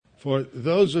For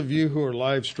those of you who are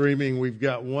live streaming, we've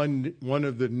got one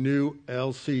of the new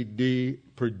LCD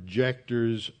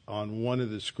projectors on one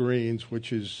of the screens,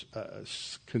 which is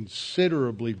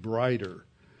considerably brighter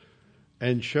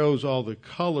and shows all the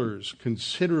colors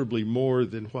considerably more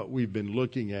than what we've been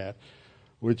looking at,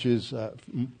 which is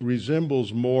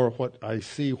resembles more what I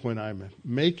see when I'm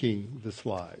making the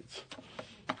slides.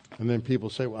 And then people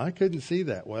say, well, I couldn't see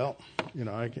that. Well,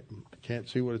 I can't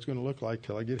see what it's going to look like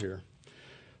till I get here.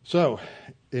 So,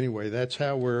 anyway, that's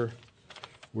how we're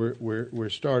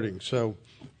starting. So,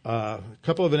 a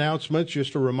couple of announcements.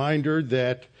 Just a reminder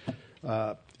that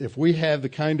if we have the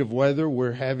kind of weather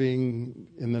we're having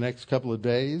in the next couple of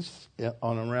days,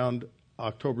 on around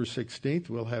October 16th,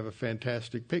 we'll have a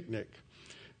fantastic picnic,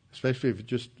 especially if it's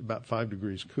just about 5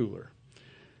 degrees cooler.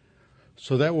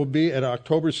 So that will be at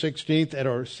October 16th at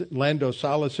Orlando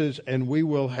Solaces, and we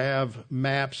will have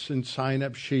maps and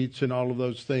sign-up sheets and all of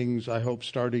those things, I hope,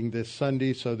 starting this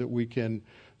Sunday so that we can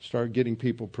start getting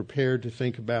people prepared to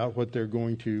think about what they're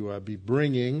going to be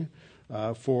bringing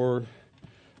for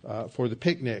the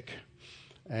picnic.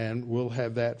 And we'll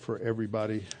have that for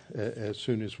everybody as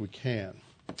soon as we can.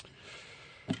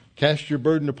 Cast your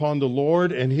burden upon the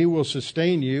Lord, and He will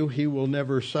sustain you. He will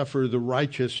never suffer the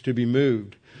righteous to be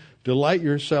moved. Delight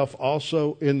yourself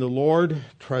also in the Lord.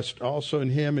 Trust also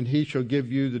in Him, and He shall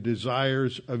give you the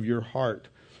desires of your heart.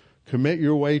 Commit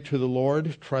your way to the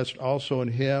Lord. Trust also in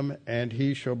Him, and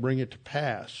He shall bring it to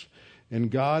pass. In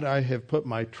God I have put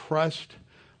my trust.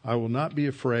 I will not be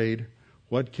afraid.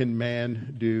 What can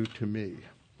man do to me?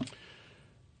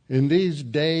 In these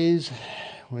days,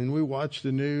 when we watch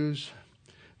the news,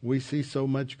 we see so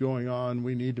much going on.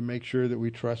 We need to make sure that we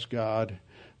trust God,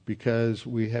 because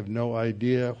we have no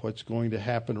idea what's going to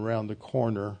happen around the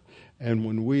corner. And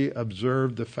when we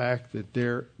observe the fact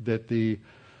that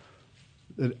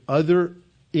other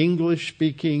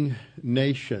English-speaking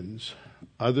nations,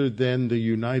 other than the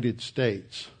United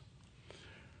States,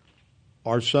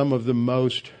 are some of the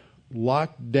most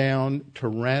locked down,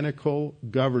 tyrannical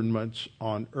governments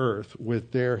on earth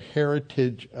with their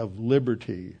heritage of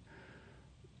liberty,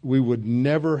 we would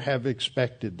never have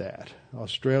expected that.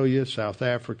 Australia, South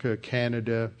Africa,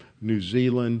 Canada, New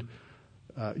Zealand,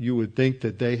 you would think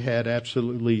that they had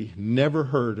absolutely never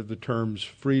heard of the terms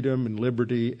freedom and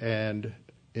liberty and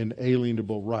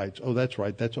inalienable rights. Oh, that's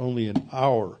right. That's only in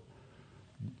our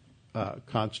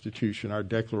Constitution, our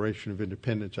Declaration of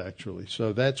Independence, actually.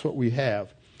 So that's what we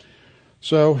have.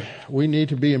 So we need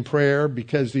to be in prayer,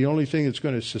 because the only thing that's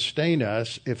going to sustain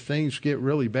us if things get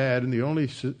really bad, and the only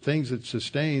things that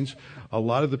sustains a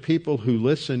lot of the people who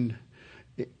listen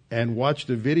and watch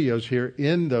the videos here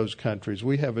in those countries.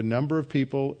 We have a number of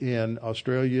people in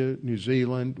Australia, New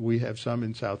Zealand. We have some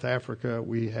in South Africa.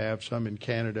 We have some in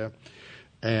Canada.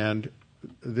 And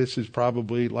this is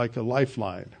probably like a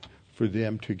lifeline for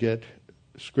them to get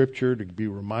Scripture, to be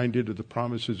reminded of the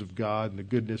promises of God and the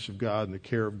goodness of God and the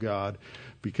care of God.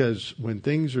 Because when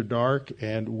things are dark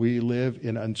and we live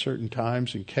in uncertain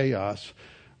times and chaos,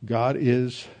 God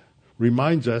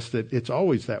reminds us that it's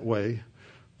always that way,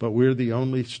 but we're the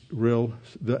only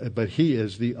but He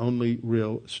is the only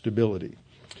real stability.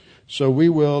 So we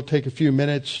will take a few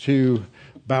minutes to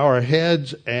bow our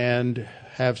heads and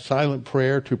have silent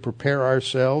prayer to prepare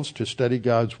ourselves to study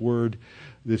God's Word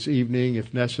this evening,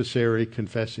 if necessary,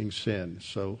 confessing sin.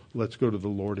 So let's go to the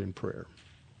Lord in prayer.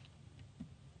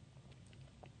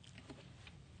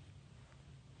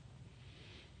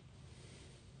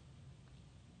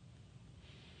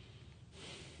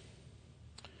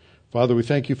 Father, we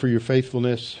thank you for your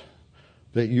faithfulness,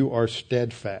 that you are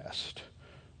steadfast,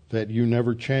 that you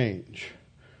never change,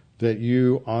 that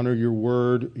you honor your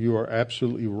word, you are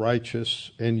absolutely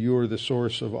righteous, and you are the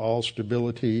source of all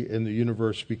stability in the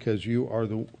universe, because you are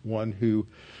the one who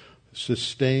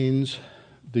sustains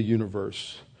the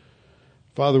universe.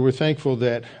 Father, we're thankful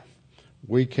that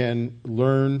we can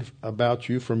learn about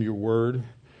you from your word.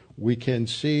 We can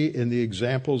see in the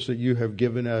examples that you have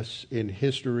given us in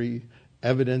history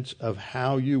evidence of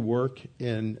how you work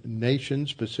in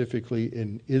nations, specifically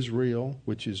in Israel,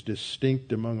 which is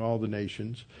distinct among all the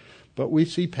nations. But we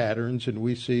see patterns, and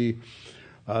we see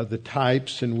the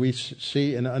types, and we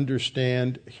see and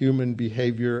understand human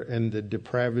behavior and the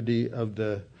depravity of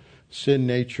the sin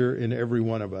nature in every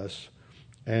one of us.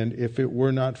 And if it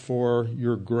were not for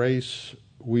your grace,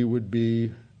 we would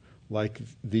be like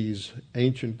these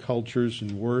ancient cultures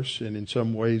and worse, and in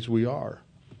some ways we are.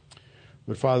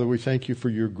 But Father, we thank you for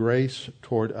your grace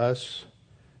toward us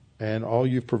and all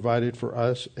you've provided for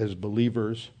us as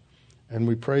believers. And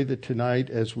we pray that tonight,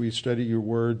 as we study your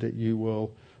word, that you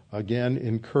will again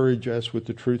encourage us with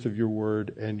the truth of your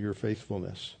word and your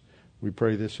faithfulness. We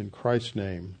pray this in Christ's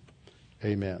name.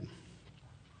 Amen.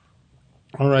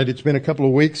 All right, it's been a couple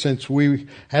of weeks since we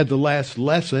had the last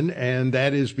lesson, and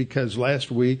that is because last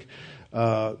week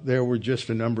there were just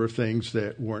a number of things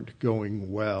that weren't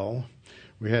going well.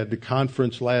 We had the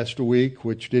conference last week,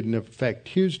 which didn't affect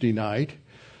Tuesday night,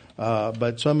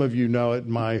 but some of you know it.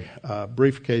 My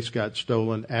briefcase got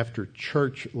stolen after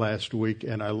church last week,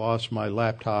 and I lost my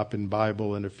laptop and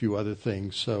Bible and a few other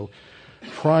things. So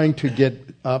trying to get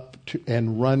up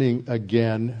and running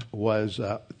again was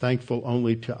thankful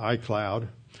only to iCloud,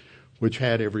 which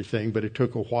had everything, but it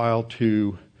took a while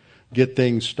to get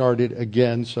things started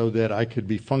again so that I could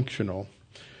be functional.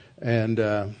 And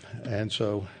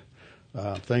so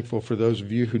thankful for those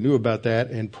of you who knew about that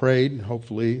and prayed, and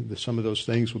hopefully some of those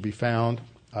things will be found.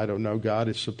 I don't know. God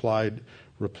has supplied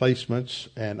replacements,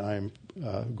 and I'm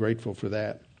grateful for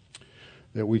that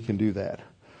we can do that.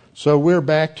 So we're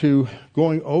back to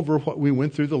going over what we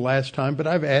went through the last time, but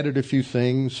I've added a few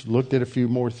things, looked at a few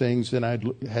more things than I'd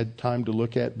had time to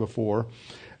look at before.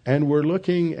 And we're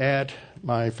looking at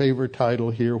my favorite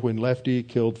title here, When Lefty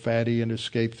Killed Fatty and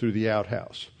Escaped Through the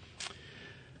Outhouse.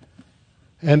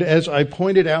 And as I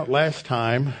pointed out last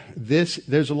time,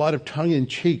 there's a lot of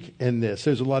tongue-in-cheek in this.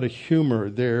 There's a lot of humor.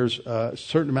 There's a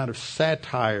certain amount of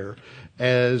satire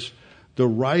as the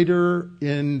writer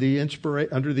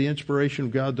under the inspiration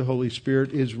of God the Holy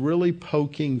Spirit is really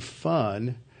poking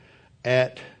fun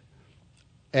at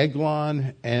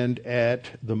Eglon and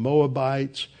at the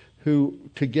Moabites, who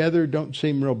together don't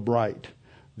seem real bright.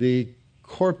 The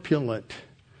corpulent,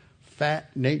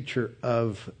 fat nature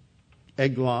of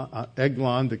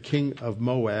Eglon, the king of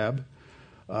Moab,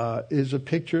 is a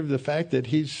picture of the fact that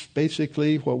he's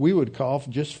basically what we would call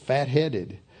just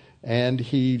fat-headed. And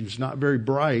he's not very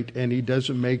bright, and he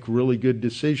doesn't make really good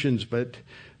decisions. But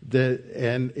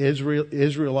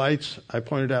Israelites, I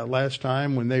pointed out last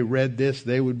time, when they read this,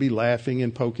 they would be laughing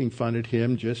and poking fun at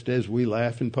him, just as we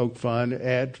laugh and poke fun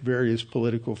at various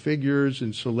political figures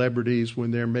and celebrities when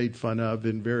they're made fun of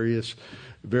in various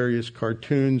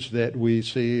cartoons that we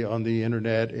see on the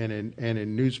internet and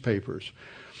in newspapers.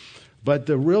 But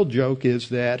the real joke is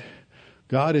that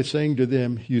God is saying to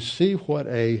them, you see what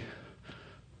a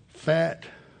fat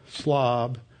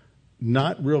slob,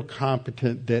 not real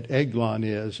competent that Eglon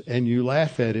is, and you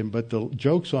laugh at him, but the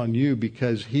joke's on you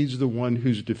because he's the one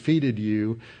who's defeated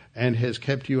you and has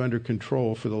kept you under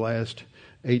control for the last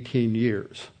 18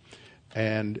 years.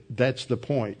 And that's the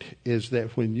point, is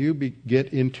that when you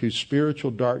get into spiritual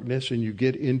darkness and you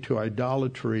get into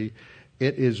idolatry,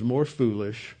 it is more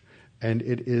foolish and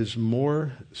it is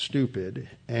more stupid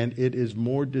and it is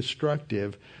more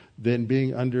destructive than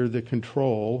being under the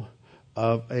control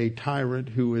of a tyrant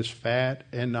who is fat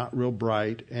and not real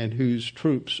bright and whose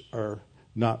troops are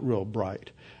not real bright.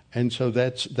 And so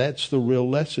that's the real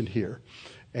lesson here.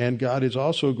 And God is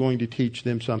also going to teach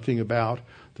them something about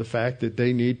the fact that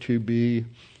they need to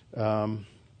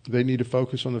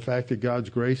focus on the fact that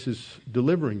God's grace is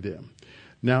delivering them.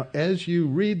 Now, as you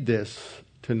read this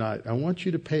tonight, I want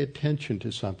you to pay attention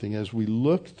to something as we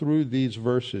look through these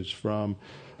verses from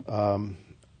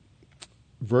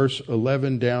verse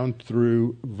 11 down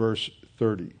through verse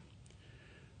 30.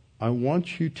 I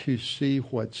want you to see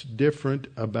what's different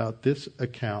about this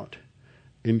account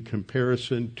in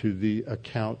comparison to the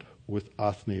account with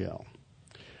Othniel.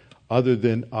 Other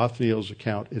than Othniel's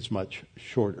account, it's much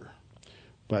shorter.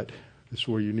 But this is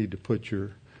where you need to put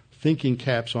your thinking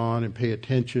caps on and pay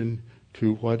attention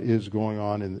to what is going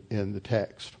on in the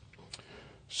text.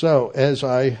 So, as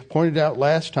I pointed out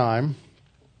last time,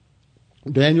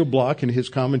 Daniel Block, in his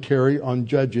commentary on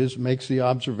Judges, makes the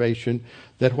observation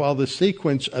that while the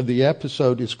sequence of the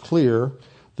episode is clear,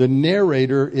 the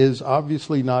narrator is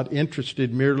obviously not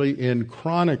interested merely in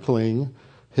chronicling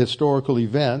historical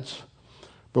events,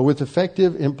 but with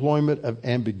effective employment of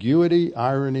ambiguity,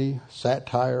 irony,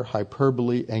 satire,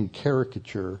 hyperbole, and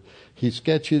caricature, he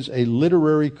sketches a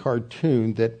literary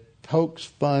cartoon that pokes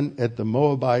fun at the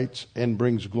Moabites and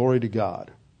brings glory to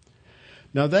God.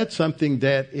 Now, that's something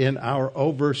that in our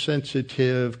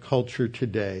oversensitive culture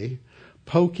today,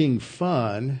 poking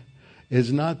fun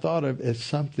is not thought of as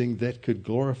something that could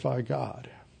glorify God.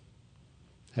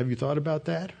 Have you thought about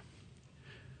that?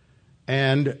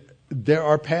 And there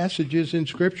are passages in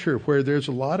Scripture where there's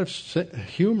a lot of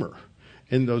humor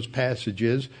in those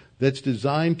passages that's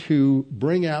designed to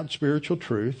bring out spiritual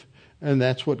truth, and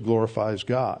that's what glorifies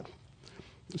God.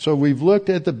 So we've looked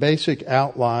at the basic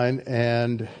outline,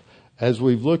 and as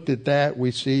we've looked at that, we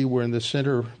see we're in the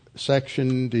center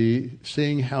section,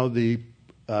 seeing how the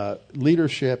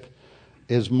leadership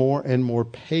is more and more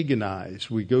paganized.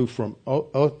 We go from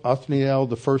Othniel,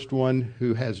 the first one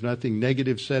who has nothing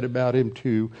negative said about him,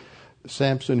 to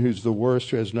Samson, who's the worst,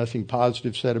 who has nothing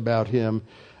positive said about him.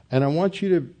 And I want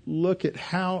you to look at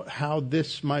how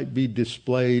this might be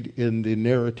displayed in the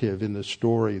narrative, in the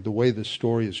story, the way the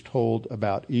story is told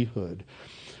about Ehud.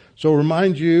 So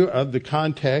remind you of the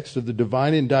context of the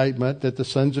divine indictment that the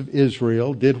sons of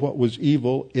Israel did what was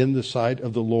evil in the sight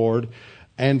of the Lord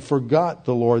and forgot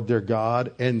the Lord their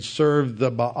God and served the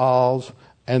Baals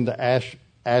and the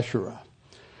Asherah.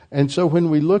 And so when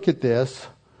we look at this,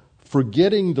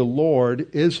 forgetting the Lord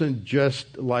isn't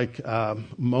just like a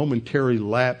momentary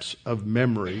lapse of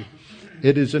memory.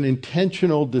 It is an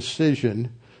intentional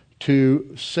decision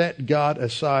to set God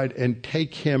aside and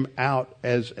take him out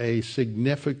as a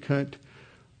significant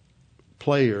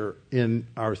player in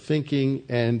our thinking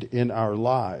and in our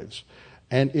lives.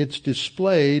 And it's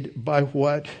displayed by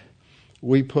what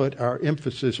we put our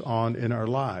emphasis on in our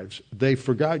lives. They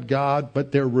forgot God,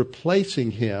 but they're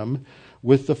replacing him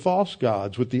with the false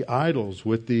gods, with the idols,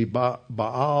 with the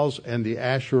Baals and the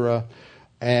Asherah,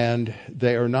 and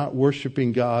they are not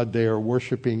worshiping God, they are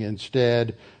worshiping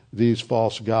instead these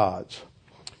false gods.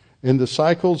 In the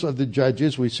cycles of the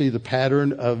judges, we see the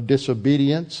pattern of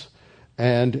disobedience,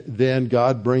 and then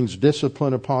God brings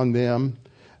discipline upon them,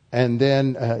 and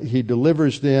then he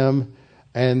delivers them,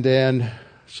 and then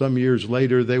some years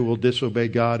later they will disobey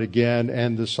God again,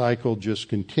 and the cycle just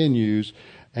continues.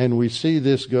 And we see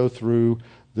this go through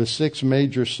the 6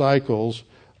 major cycles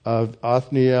of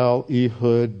Othniel,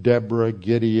 Ehud, Deborah,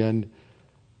 Gideon,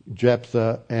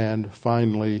 Jephthah, and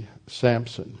finally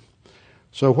Samson.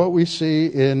 So what we see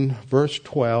in verse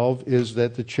 12 is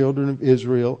that the children of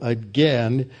Israel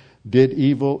again did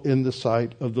evil in the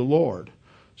sight of the Lord.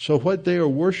 So what they are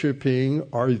worshiping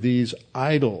are these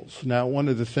idols. Now, one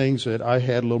of the things that I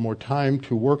had a little more time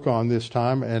to work on this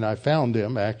time, and I found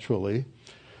them actually,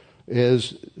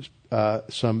 is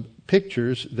some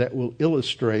pictures that will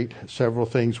illustrate several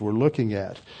things we're looking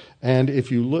at. And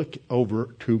if you look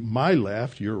over to my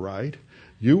left, your right,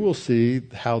 you will see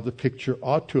how the picture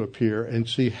ought to appear and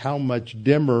see how much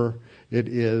dimmer it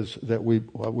is that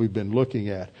what we've been looking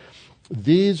at.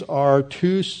 These are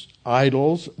 2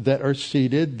 idols that are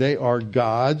seated. They are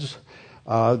gods.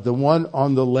 The one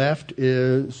on the left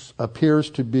appears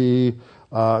to be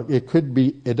it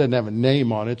doesn't have a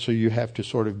name on it, so you have to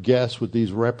sort of guess with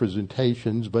these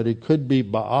representations, but it could be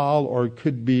Baal or it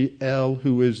could be El,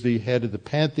 who is the head of the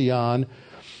pantheon,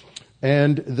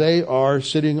 and they are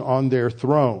sitting on their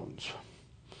thrones.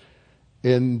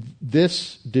 In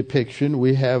this depiction,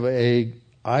 we have a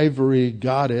ivory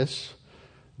goddess.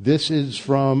 This is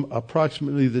from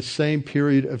approximately the same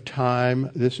period of time.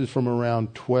 This is from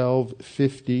around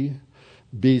 1250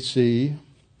 BC.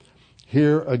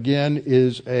 Here again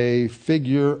is a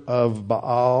figure of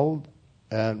Baal.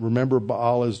 And remember,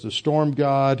 Baal is the storm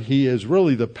god. He is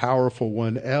really the powerful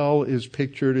one. El is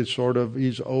pictured as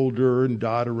he's older and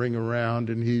doddering around,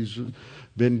 and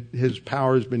his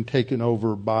power has been taken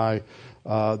over by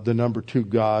the number 2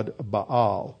 god,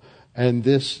 Baal. And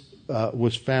this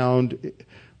was found, it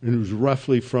was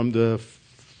roughly from the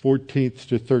 14th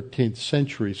to 13th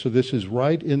century. So this is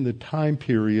right in the time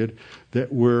period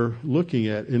that we're looking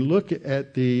at. And look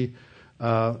at the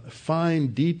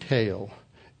fine detail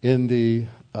in the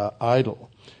idol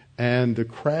and the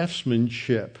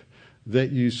craftsmanship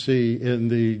that you see in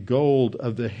the gold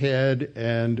of the head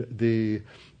and the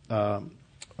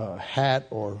hat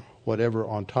or whatever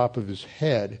on top of his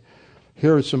head.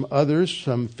 Here are some others,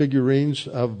 some figurines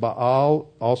of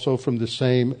Baal, also from the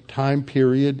same time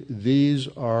period. These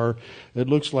are, it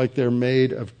looks like they're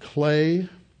made of clay,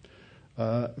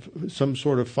 some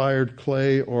sort of fired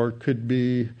clay, or could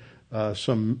be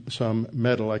some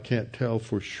metal. I can't tell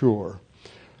for sure.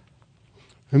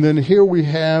 And then here we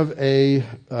have a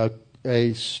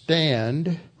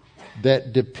stand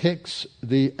that depicts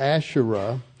the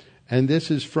Asherah. And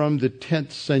this is from the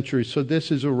 10th century. So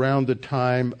this is around the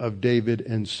time of David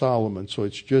and Solomon. So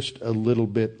it's just a little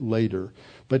bit later.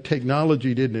 But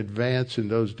technology didn't advance in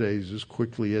those days as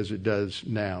quickly as it does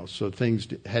now. So things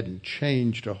hadn't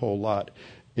changed a whole lot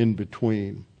in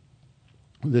between.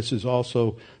 This is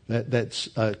also, that's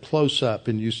close up,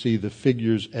 and you see the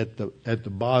figures at the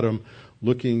bottom.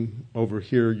 Looking over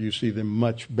here, you see them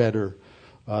much better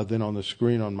than on the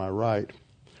screen on my right.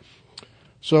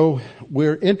 So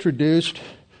we're introduced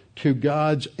to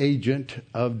God's agent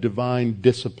of divine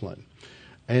discipline.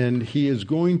 And he is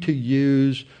going to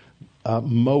use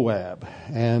Moab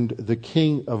and the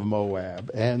king of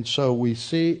Moab. And so we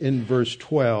see in verse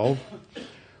 12,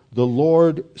 the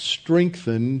Lord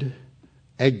strengthened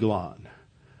Eglon.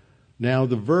 Now,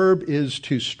 the verb is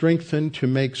to strengthen, to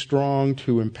make strong,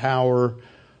 to empower,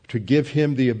 to give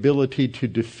him the ability to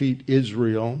defeat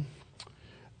Israel.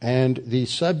 And the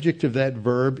subject of that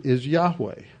verb is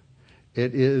Yahweh.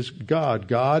 It is God.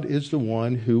 God is the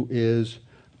one who is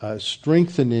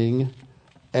strengthening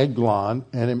Eglon,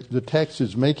 and the text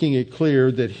is making it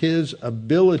clear that his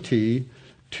ability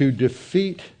to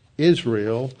defeat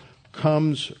Israel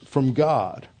comes from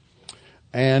God.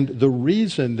 And the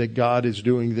reason that God is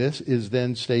doing this is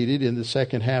then stated in the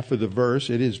second half of the verse.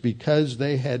 It is because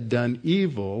they had done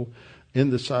evil in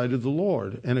the sight of the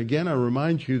Lord. And again, I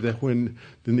remind you that when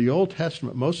in the Old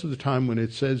Testament, most of the time when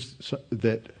it says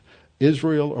that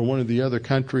Israel or one of the other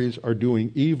countries are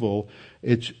doing evil,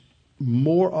 it's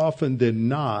more often than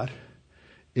not,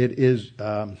 it is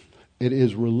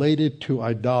related to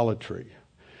idolatry.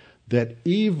 That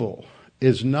evil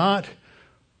is not,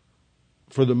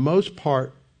 for the most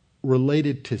part,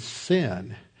 related to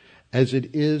sin as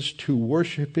it is to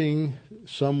worshiping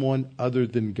someone other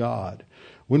than God.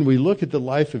 When we look at the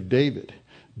life of David,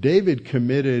 David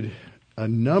committed a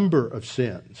number of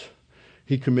sins.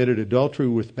 He committed adultery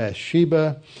with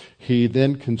Bathsheba. He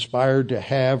then conspired to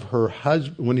have her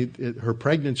husband, when her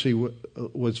pregnancy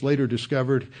was later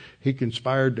discovered, he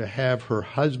conspired to have her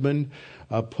husband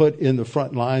put in the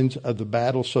front lines of the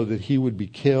battle so that he would be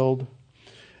killed.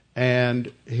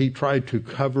 And he tried to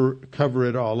cover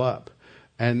it all up.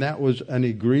 And that was an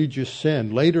egregious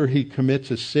sin. Later he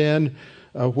commits a sin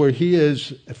where he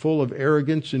is full of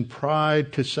arrogance and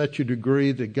pride to such a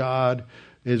degree that God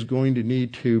is going to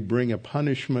need to bring a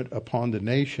punishment upon the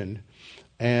nation.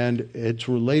 And it's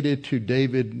related to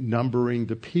David numbering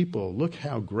the people. Look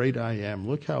how great I am.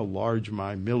 Look how large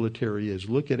my military is.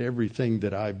 Look at everything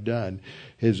that I've done.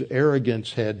 His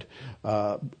arrogance had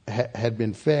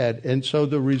been fed. And so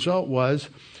the result was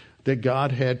that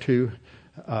God had to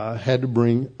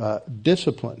bring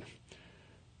discipline.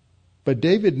 But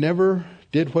David never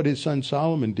did what his son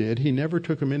Solomon did. He never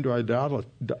took him into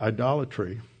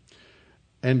idolatry.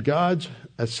 And God's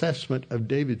assessment of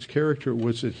David's character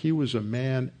was that he was a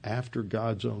man after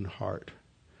God's own heart.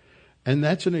 And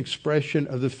that's an expression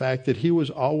of the fact that he was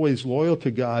always loyal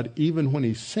to God even when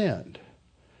he sinned.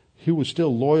 He was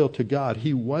still loyal to God.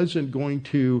 He wasn't going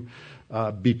to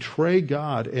betray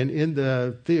God. And in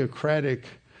the theocratic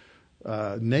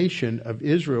nation of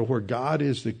Israel, where God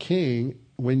is the king,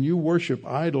 when you worship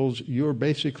idols, you're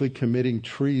basically committing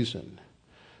treason.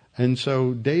 And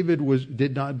so David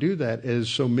did not do that, as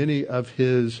so many of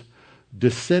his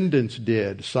descendants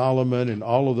did, Solomon and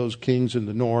all of those kings in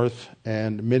the north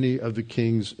and many of the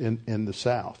kings in the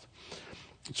south.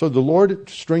 So the Lord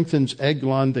strengthens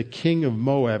Eglon, the king of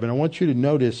Moab. And I want you to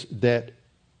notice that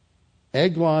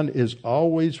Eglon is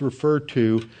always referred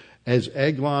to as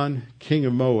Eglon, king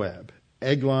of Moab.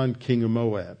 Eglon, king of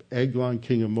Moab. Eglon,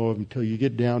 king of Moab, until you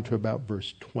get down to about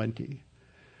verse 20.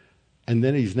 And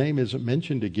then his name isn't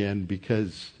mentioned again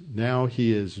because now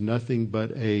he is nothing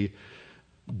but a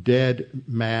dead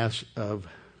mass of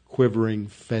quivering,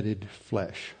 fetid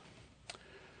flesh.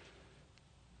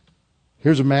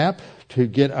 Here's a map to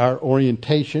get our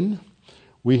orientation.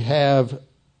 We have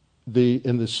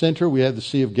in the center, we have the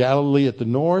Sea of Galilee at the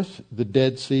north, the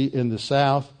Dead Sea in the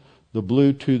south, the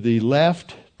blue to the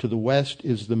left. To the west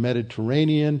is the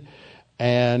Mediterranean.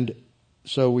 And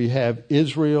so we have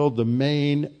Israel. The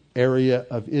main area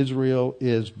of Israel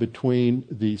is between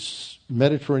the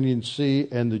Mediterranean Sea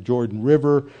and the Jordan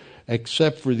River,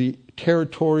 except for the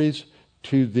territories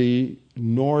to the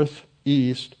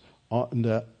northeast on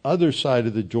the other side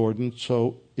of the Jordan.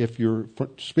 So if you're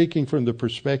speaking from the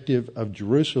perspective of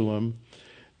Jerusalem,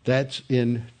 that's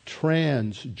in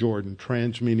Transjordan,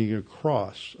 trans meaning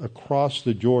across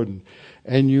the Jordan.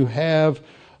 And you have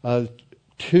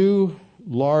two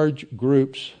large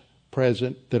groups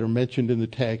present that are mentioned in the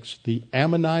text, the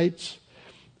Ammonites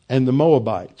and the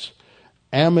Moabites.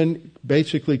 Ammon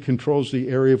basically controls the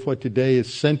area of what today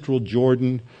is central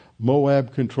Jordan.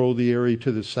 Moab controlled the area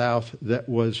to the south that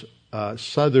was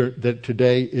that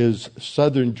today is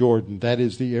southern Jordan. That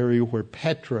is the area where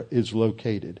Petra is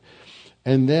located.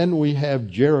 And then we have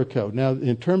Jericho. Now,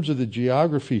 in terms of the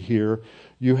geography here,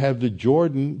 you have the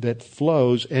Jordan that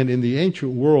flows, and in the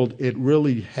ancient world, it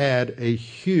really had a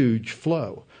huge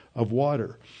flow of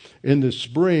water. In the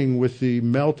spring, with the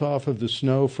melt off of the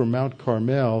snow from Mount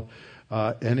Carmel,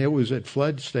 and it was at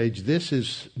flood stage. This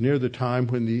is near the time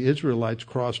when the Israelites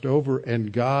crossed over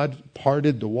and God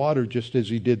parted the water just as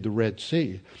he did the Red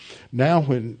Sea. Now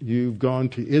when you've gone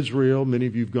to Israel, many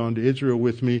of you have gone to Israel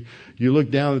with me, you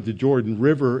look down at the Jordan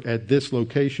River at this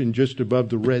location just above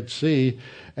the Red Sea,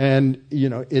 and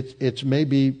it's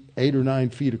maybe 8 or 9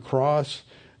 feet across.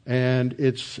 and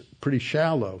it's pretty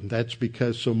shallow. That's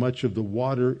because so much of the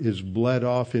water is bled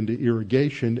off into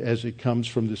irrigation as it comes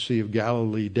from the Sea of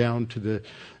Galilee down to the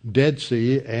Dead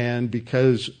Sea, and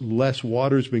because less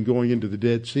water's been going into the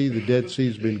Dead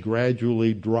Sea's been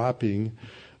gradually dropping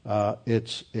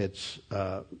its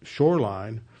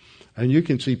shoreline, and you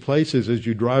can see places as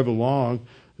you drive along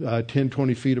 10,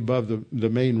 20 feet above the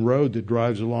main road that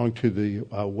drives along to the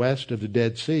west of the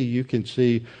Dead Sea. You can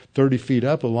see 30 feet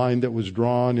up a line that was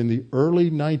drawn in the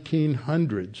early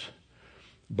 1900s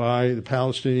by the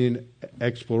Palestinian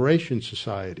Exploration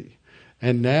Society.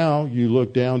 And now you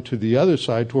look down to the other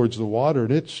side towards the water,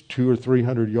 and it's 200 or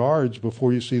 300 yards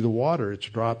before you see the water. It's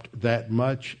dropped that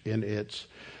much in its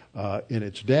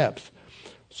depth.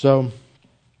 So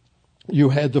you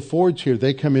had the fords here.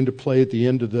 They come into play at the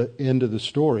end of the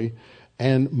story.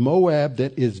 And Moab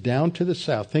that is down to the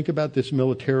south, think about this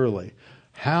militarily.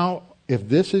 If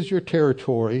this is your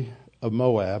territory of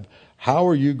Moab, how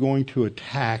are you going to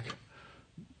attack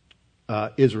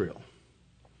Israel?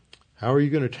 How are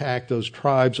you going to attack those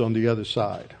tribes on the other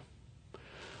side?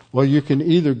 Well, you can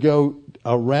either go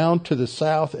around to the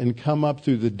south and come up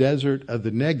through the desert of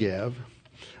the Negev,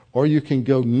 or you can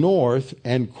go north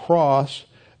and cross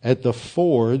at the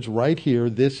fords right here.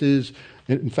 This is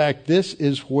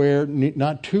where,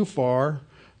 not too far,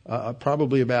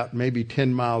 probably about maybe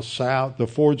 10 miles south. The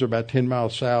fords are about 10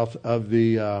 miles south of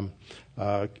the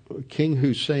King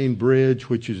Hussein Bridge,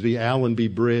 which is the Allenby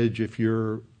Bridge if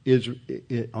you're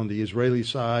on the Israeli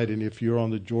side, and if you're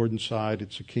on the Jordan side,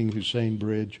 it's the King Hussein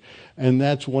Bridge. And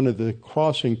that's one of the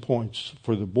crossing points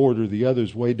for the border. The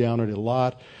other's way down at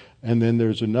Eilat, and then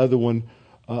there's another one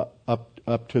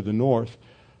up to the north.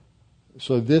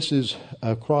 So this is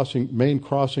a main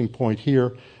crossing point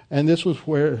here, and this was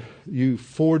where you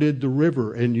forded the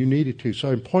river, and you needed to.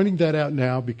 So I'm pointing that out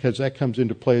now because that comes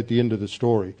into play at the end of the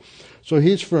story. So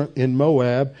he's in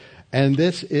Moab, and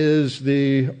this is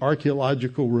the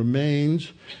archaeological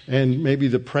remains, and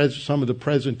maybe some of the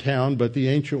present town, but the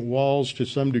ancient walls to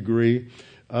some degree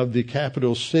of the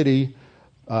capital city,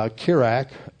 Kirak,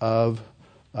 of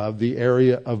the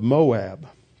area of Moab.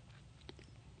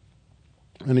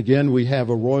 And again, we have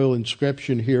a royal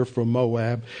inscription here from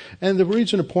Moab. And the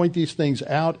reason to point these things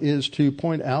out is to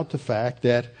point out the fact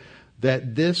that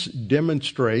this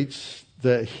demonstrates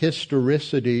the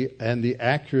historicity and the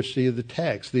accuracy of the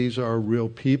text. These are real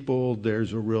people.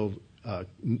 There's a real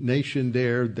nation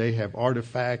there. They have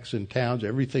artifacts and towns.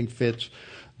 Everything fits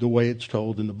the way it's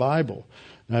told in the Bible.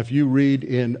 Now, if you read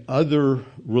in other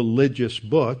religious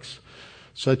books,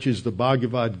 such as the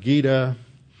Bhagavad Gita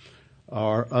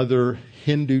or other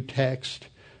Hindu text,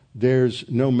 there's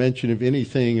no mention of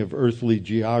anything of earthly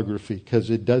geography because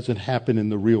it doesn't happen in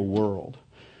the real world.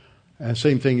 And the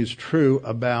same thing is true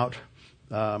about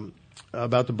the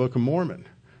Book of Mormon.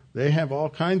 They have all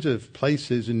kinds of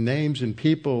places and names and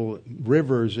people,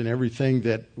 rivers and everything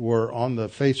that were on the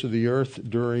face of the earth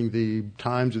during the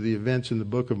times of the events in the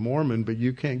Book of Mormon, but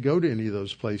you can't go to any of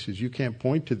those places. You can't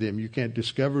point to them. You can't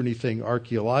discover anything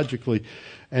archaeologically.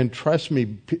 And trust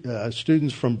me,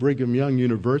 students from Brigham Young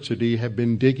University have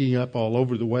been digging up all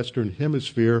over the Western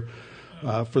Hemisphere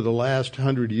for the last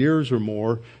 100 years or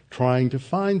more trying to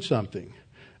find something.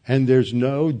 And there's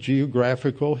no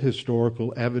geographical,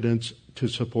 historical evidence to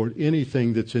support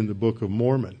anything that's in the Book of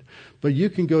Mormon. But you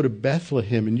can go to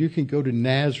Bethlehem, and you can go to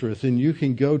Nazareth, and you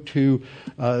can go to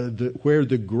where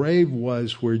the grave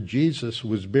was where Jesus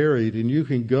was buried, and you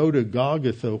can go to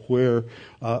Golgotha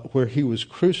where he was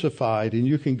crucified, and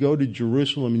you can go to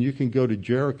Jerusalem, and you can go to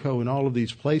Jericho, and all of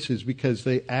these places because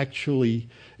they actually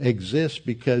exist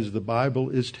because the Bible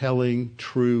is telling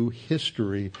true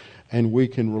history, and we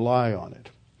can rely on it.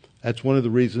 That's one of the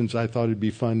reasons I thought it'd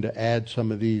be fun to add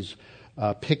some of these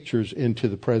pictures into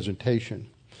the presentation.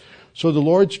 So the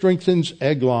Lord strengthens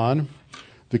Eglon,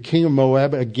 the king of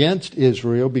Moab, against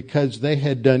Israel because they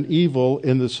had done evil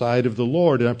in the sight of the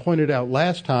Lord. And I pointed out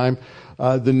last time,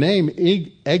 the name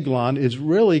Eglon is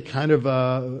really kind of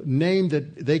a name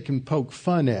that they can poke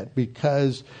fun at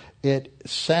because it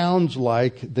sounds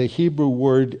like the Hebrew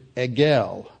word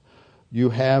Egel. You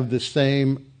have the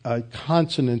same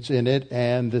consonants in it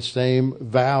and the same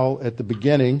vowel at the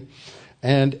beginning.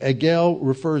 And Egel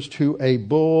refers to a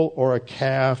bull or a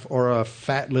calf or a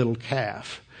fat little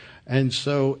calf. And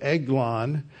so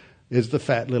Eglon is the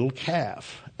fat little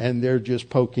calf. And they're just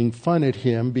poking fun at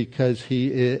him because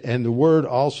and the word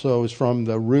also is from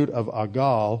the root of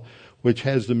agal, which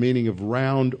has the meaning of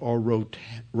round or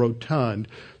rotund.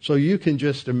 So you can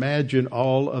just imagine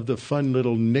all of the fun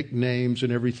little nicknames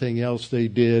and everything else they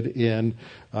did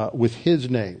with his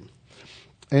name.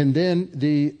 And then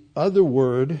the other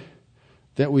word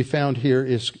that we found here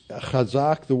is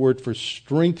chazak, the word for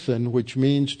strengthen, which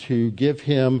means to give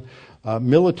him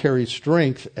military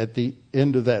strength at the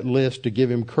end of that list, to give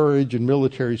him courage and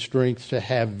military strength to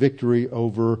have victory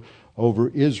over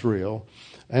Israel.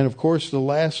 And of course, the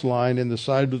last line in the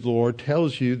side of the Lord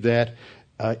tells you that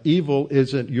evil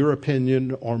isn't your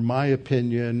opinion or my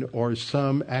opinion or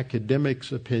some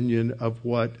academic's opinion of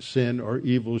what sin or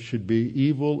evil should be.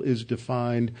 Evil is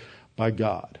defined by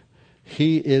God.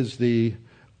 He is the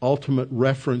ultimate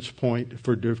reference point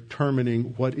for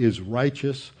determining what is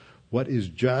righteous, what is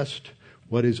just,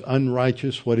 what is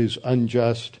unrighteous, what is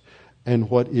unjust, and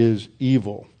what is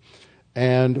evil.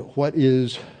 And what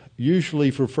is usually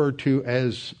referred to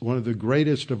as one of the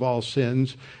greatest of all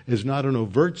sins is not an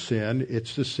overt sin,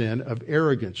 it's the sin of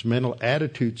arrogance. Mental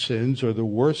attitude sins are the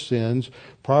worst sins.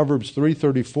 Proverbs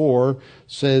 3:34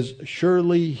 says,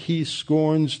 "Surely he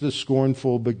scorns the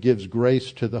scornful but gives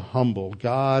grace to the humble."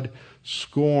 God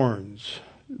scorns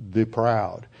the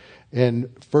proud. In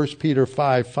 1 Peter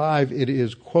 5:5, it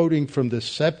is quoting from the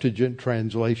Septuagint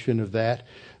translation of that.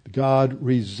 God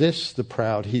resists the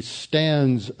proud. He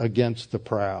stands against the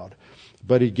proud,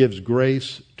 but he gives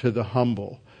grace to the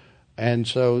humble. And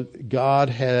so God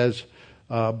has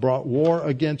brought war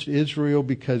against Israel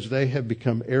because they have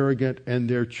become arrogant and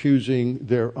they're choosing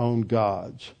their own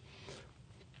gods.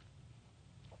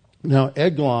 Now,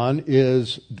 Eglon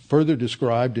is further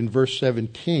described in verse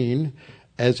 17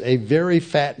 as a very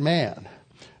fat man.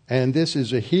 And this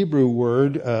is a Hebrew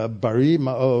word, bari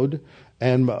ma'od,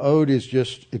 and ma'od is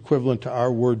just equivalent to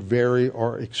our word very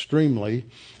or extremely.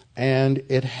 And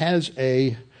it has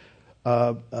a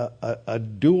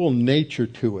dual nature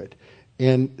to it.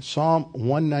 In Psalm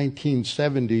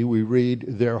 119:70, we read,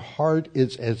 "Their heart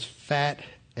is as fat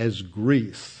as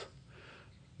grease."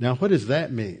 Now, what does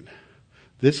that mean?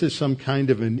 This is some kind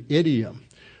of an idiom.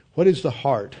 What is the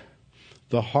heart?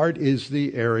 The heart is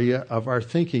the area of our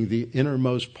thinking, the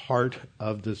innermost part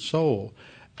of the soul.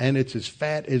 And it's as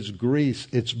fat as grease.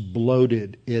 It's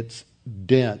bloated. It's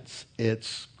dense.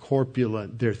 It's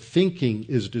corpulent. Their thinking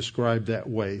is described that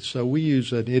way. So we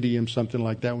use an idiom, something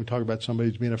like that, when we talk about somebody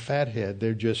who's being a fathead.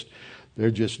 They're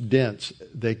just dense.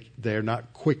 They're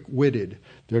not quick-witted.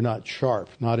 They're not sharp,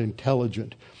 not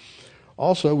intelligent.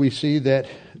 Also, we see that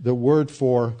the word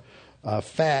for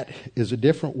fat is a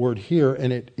different word here,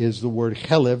 and it is the word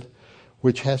chelev,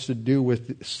 which has to do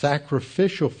with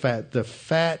sacrificial fat, the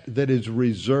fat that is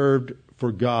reserved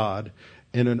for God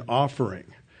in an offering.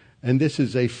 And this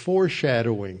is a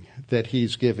foreshadowing that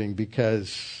he's giving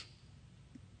because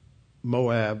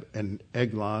Moab and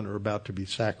Eglon are about to be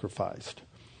sacrificed.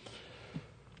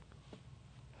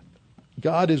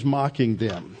 God is mocking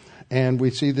them. And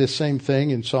we see this same thing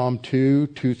in Psalm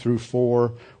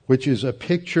 2:2-4, which is a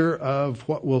picture of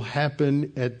what will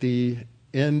happen at the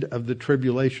end of the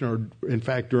tribulation, or in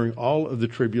fact during all of the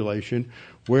tribulation,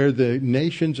 where the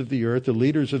nations of the earth, the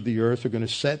leaders of the earth, are going to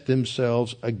set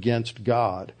themselves against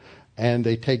God. And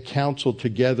they take counsel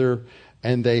together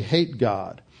and they hate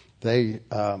God. They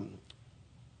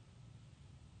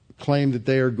claim that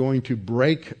they are going to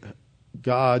break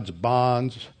God's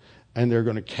bonds and they're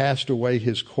going to cast away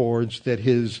his cords, that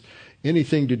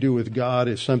anything to do with God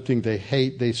is something they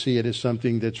hate. They see it as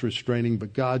something that's restraining,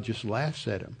 but God just laughs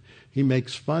at them. He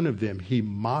makes fun of them. He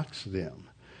mocks them.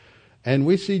 And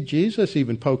we see Jesus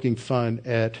even poking fun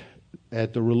at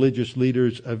the religious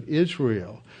leaders of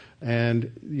Israel.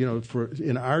 And,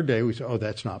 in our day, we say, oh,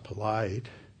 that's not polite.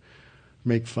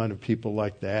 Make fun of people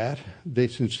like that. They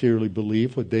sincerely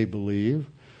believe what they believe.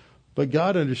 But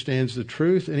God understands the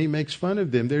truth, and he makes fun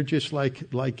of them. They're just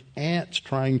like ants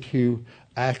trying to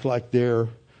act like they're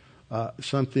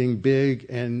something big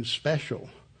and special.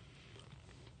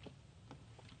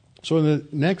 So in the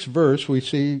next verse, we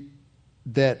see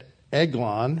that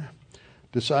Eglon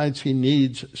decides he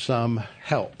needs some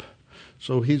help.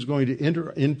 So he's going to enter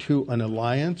into an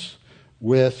alliance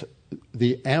with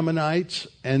the Ammonites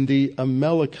and the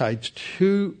Amalekites,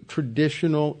 two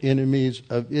traditional enemies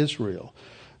of Israel.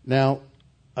 Now,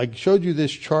 I showed you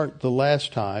this chart the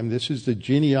last time. This is the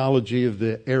genealogy of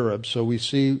the Arabs. So we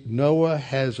see Noah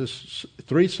has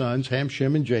three sons, Ham,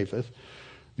 Shem, and Japheth.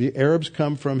 The Arabs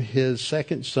come from his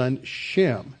second son,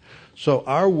 Shem. So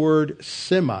our word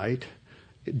Semite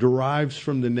derives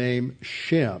from the name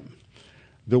Shem.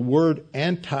 The word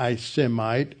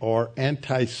anti-Semite or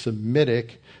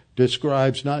anti-Semitic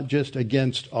describes not just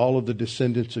against all of the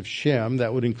descendants of Shem,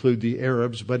 that would include the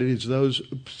Arabs, but it is those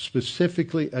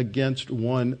specifically against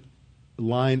one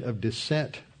line of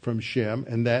descent from Shem,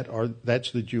 and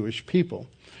that's the Jewish people.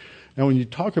 Now, when you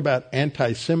talk about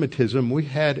anti-Semitism, we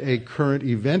had a current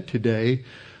event today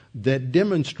that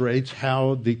demonstrates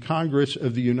how the Congress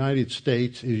of the United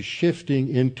States is shifting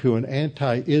into an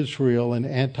anti-Israel and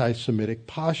anti-Semitic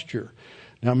posture.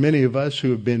 Now, many of us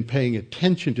who have been paying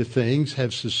attention to things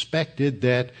have suspected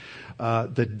that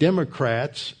the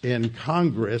Democrats in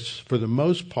Congress, for the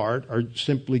most part, are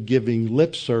simply giving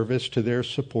lip service to their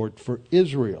support for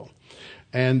Israel.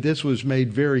 And this was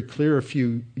made very clear a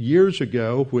few years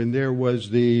ago when there was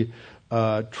the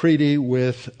treaty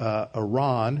with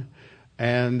Iran,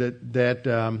 and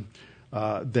that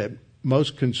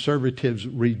most conservatives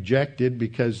rejected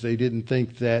because they didn't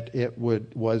think that it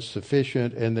was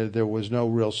sufficient, and that there was no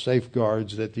real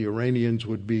safeguards that the Iranians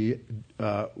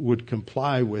would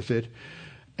comply with it.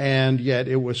 And yet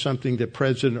it was something that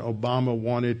President Obama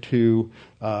wanted to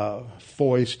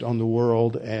foist on the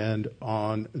world and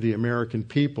on the American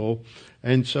people.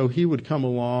 And so he would come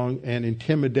along and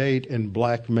intimidate and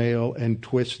blackmail and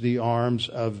twist the arms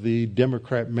of the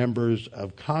Democrat members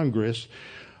of Congress,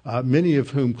 many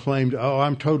of whom claimed,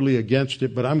 I'm totally against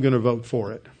it, but I'm going to vote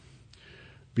for it.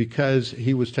 Because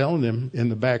he was telling them in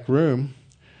the back room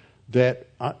that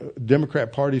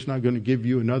Democrat Party's not going to give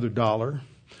you another dollar.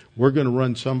 We're going to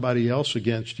run somebody else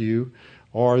against you.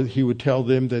 Or he would tell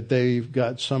them that they've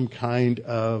got some kind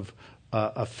of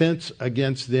offense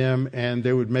against them, and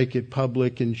they would make it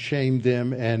public and shame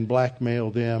them and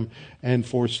blackmail them and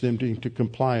force them into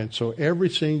compliance. So every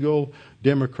single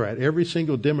Democrat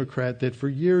that for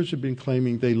years had been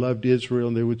claiming they loved Israel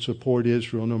and they would support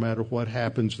Israel no matter what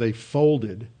happens, they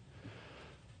folded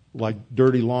like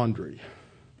dirty laundry,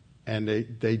 and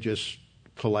they just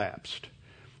collapsed.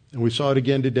 And we saw it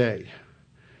again today.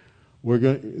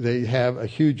 They have a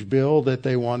huge bill that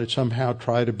they want to somehow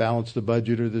try to balance the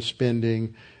budget or the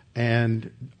spending.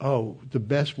 And, the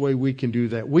best way we can do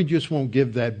that, we just won't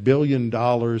give that $1 billion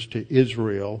to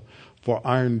Israel for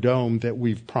Iron Dome that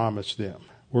we've promised them.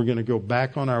 We're going to go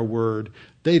back on our word.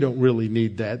 They don't really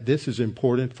need that. This is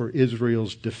important for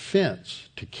Israel's defense,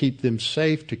 to keep them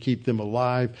safe, to keep them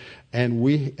alive. And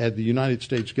we, at the United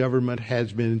States government,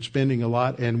 has been spending a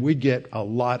lot, and we get a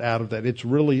lot out of that. It's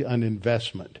really an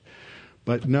investment.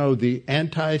 But no, the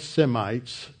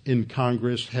anti-Semites in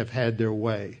Congress have had their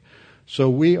way. So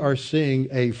we are seeing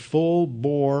a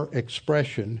full-bore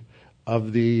expression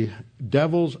of the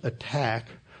devil's attack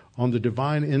on the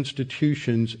divine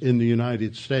institutions in the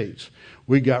United States.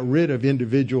 We got rid of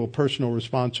individual personal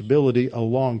responsibility a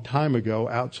long time ago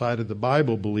outside of the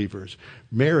Bible believers.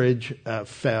 Marriage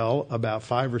fell about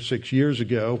 5 or 6 years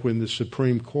ago when the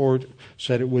Supreme Court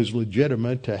said it was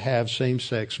legitimate to have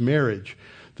same-sex marriage.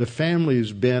 The family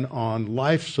has been on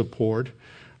life support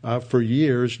for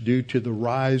years due to the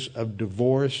rise of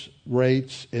divorce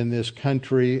rates in this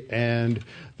country and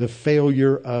the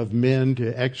failure of men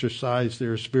to exercise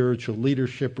their spiritual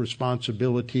leadership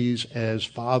responsibilities as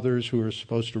fathers who are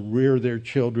supposed to rear their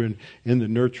children in the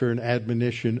nurture and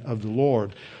admonition of the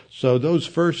Lord. So those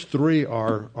first three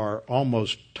are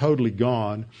almost totally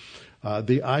gone.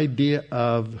 The idea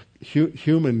of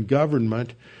human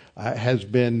government has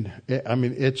been,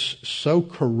 it's so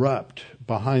corrupt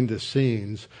behind the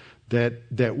scenes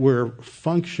that we're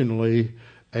functionally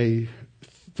a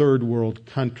third world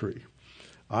country.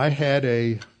 I had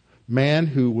a man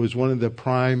who was one of the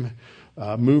prime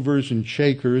movers and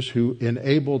shakers who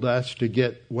enabled us to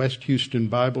get West Houston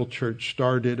Bible Church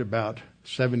started about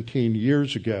 17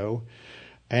 years ago.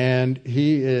 And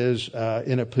he is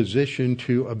in a position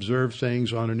to observe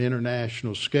things on an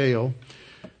international scale.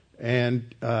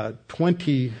 And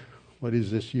what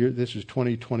is this year? This is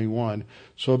 2021.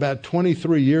 So about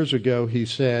 23 years ago, he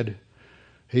said,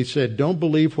 don't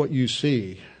believe what you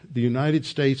see. The United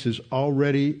States is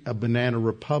already a banana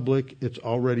republic. It's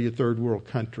already a third world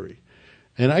country.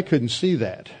 And I couldn't see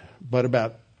that. But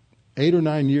about 8 or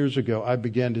 9 years ago, I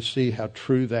began to see how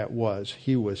true that was.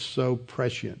 He was so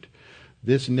prescient.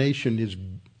 This nation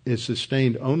is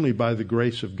sustained only by the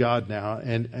grace of God now,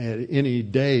 and at any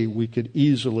day we could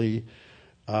easily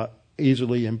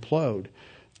implode.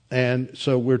 And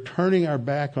so we're turning our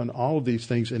back on all of these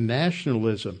things, and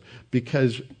nationalism,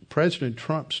 because President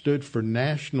Trump stood for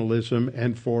nationalism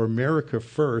and for America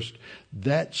first.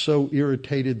 That so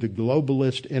irritated the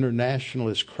globalist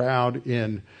internationalist crowd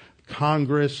in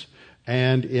Congress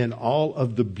and in all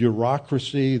of the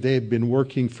bureaucracy. They have been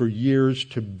working for years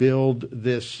to build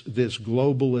this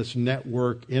globalist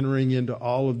network, entering into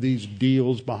all of these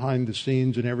deals behind the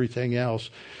scenes and everything else,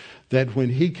 that when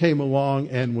he came along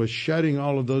and was shutting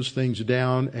all of those things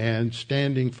down and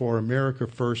standing for America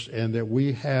first, and that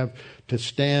we have to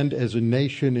stand as a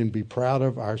nation and be proud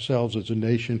of ourselves as a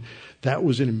nation, that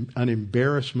was an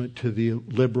embarrassment to the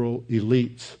liberal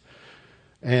elites.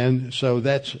 And so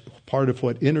that's part of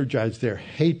what energized their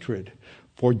hatred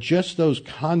for just those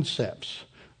concepts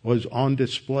was on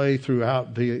display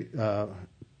throughout the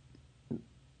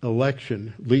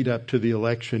election, lead up to the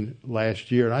election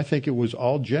last year. And I think it was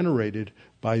all generated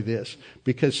by this,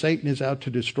 because Satan is out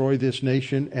to destroy this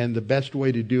nation, and the best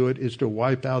way to do it is to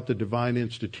wipe out the divine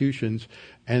institutions,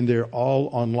 and they're all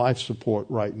on life support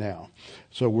right now.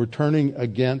 So we're turning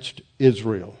against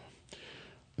Israel.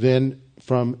 Then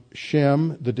from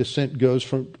Shem, the descent goes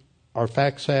from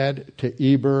Arphaxad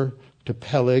to Eber to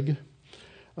Peleg.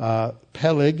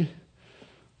 Peleg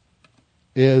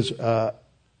is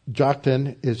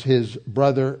Joktan is his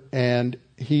brother, and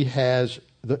he is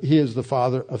the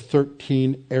father of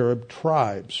 13 Arab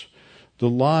tribes. The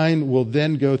line will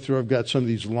then go through. I've got some of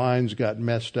these lines got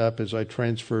messed up as I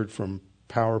transferred from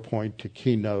PowerPoint to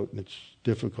Keynote, and it's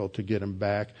difficult to get them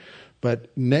back.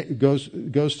 But goes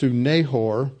through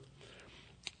Nahor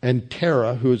and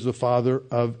Terah, who is the father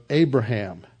of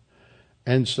Abraham.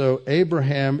 And so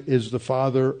Abraham is the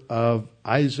father of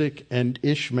Isaac and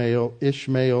Ishmael.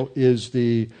 Ishmael is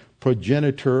the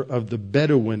progenitor of the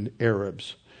Bedouin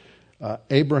Arabs.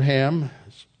 Abraham's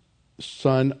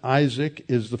son Isaac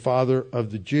is the father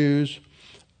of the Jews.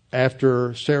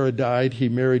 After Sarah died, he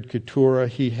married Keturah.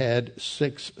 He had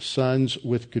 6 sons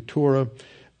with Keturah,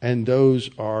 and those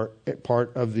are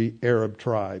part of the Arab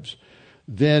tribes.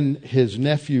 Then his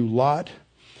nephew Lot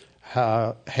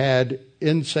had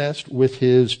incest with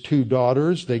his 2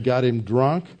 daughters. They got him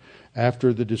drunk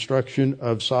after the destruction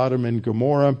of Sodom and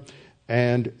Gomorrah,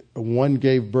 and one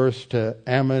gave birth to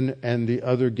Ammon and the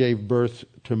other gave birth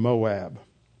to Moab.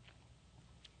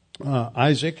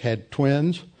 Isaac had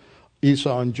twins,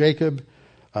 Esau and Jacob.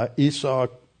 Esau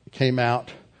came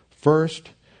out first,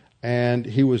 and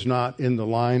he was not in the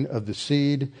line of the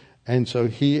seed, and so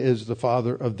he is the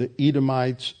father of the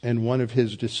Edomites, and one of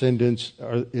his descendants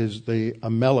is the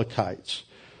Amalekites.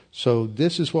 So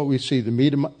this is what we see.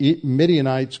 The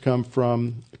Midianites come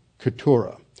from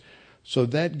Keturah. So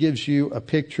that gives you a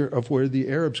picture of where the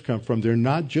Arabs come from. They're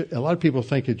not a lot of people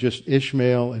think it's just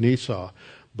Ishmael and Esau,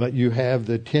 but you have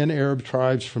the 10 Arab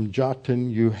tribes from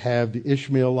Joktan. You have the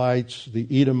Ishmaelites, the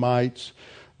Edomites,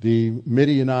 the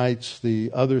Midianites,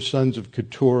 the other sons of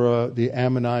Keturah, the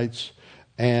Ammonites,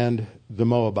 and the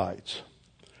Moabites.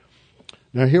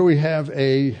 Now here we have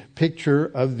a picture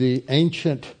of the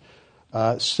ancient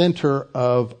center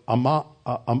of Ammon.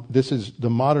 This is the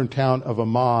modern town of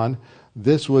Ammon.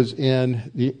 This was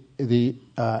in the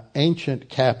ancient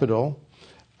capital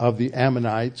of the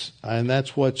Ammonites, and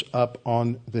that's what's up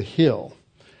on the hill.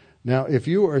 Now, if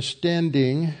you are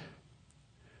standing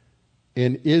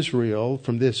in Israel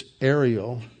from this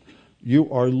aerial,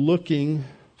 you are looking.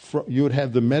 You would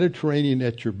have the Mediterranean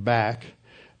at your back,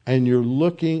 and you're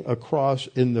looking across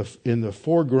in the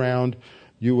foreground.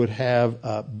 You would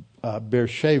have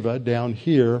Beersheba down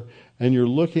here, and you're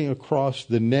looking across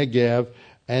the Negev,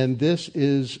 and this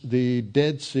is the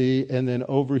Dead Sea, and then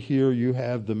over here you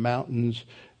have the mountains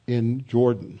in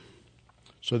Jordan.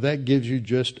 So that gives you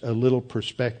just a little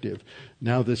perspective.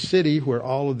 Now the city where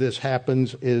all of this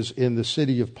happens is in the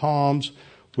city of Palms,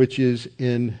 which is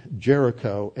in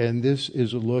Jericho, and this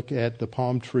is a look at the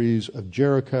palm trees of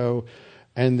Jericho,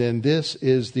 and then this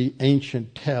is the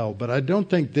ancient Tel. But I don't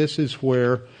think this is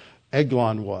where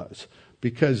Eglon was,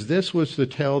 because this was the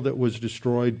Tel that was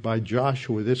destroyed by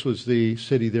Joshua. This was the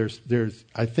city. There's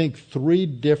I think 3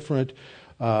 different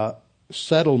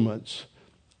settlements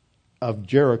of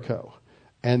Jericho,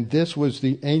 and this was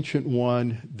the ancient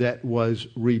one that was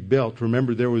rebuilt.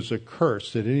 Remember, there was a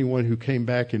curse that anyone who came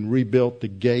back and rebuilt the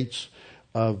gates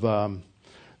of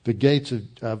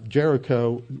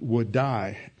Jericho would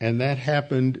die, and that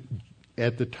happened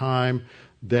at the time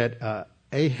that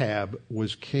Ahab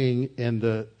was king in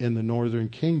the northern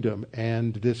kingdom,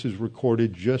 and this is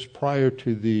recorded just prior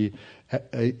to the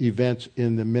events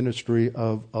in the ministry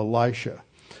of Elisha.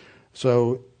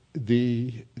 So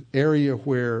the area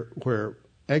where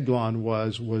Eglon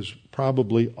was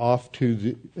probably off to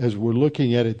the, as we're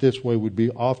looking at it this way, would be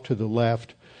off to the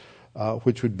left,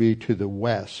 which would be to the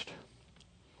west.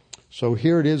 So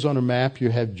here it is on a map. You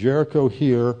have Jericho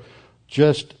here,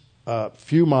 just a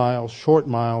few miles, short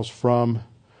miles from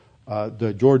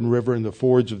the Jordan River and the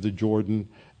fords of the Jordan.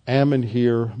 Ammon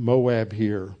here, Moab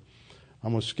here.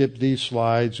 I'm going to skip these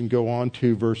slides and go on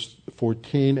to verse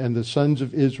 14. And the sons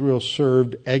of Israel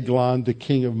served Eglon, the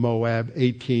king of Moab,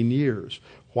 18 years.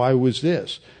 Why was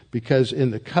this? Because in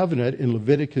the covenant in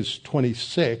Leviticus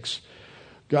 26,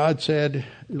 God said,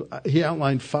 he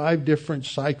outlined 5 different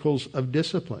cycles of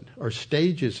discipline, or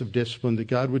stages of discipline that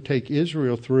God would take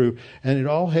Israel through, and it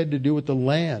all had to do with the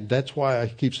land. That's why I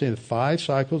keep saying the 5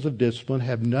 cycles of discipline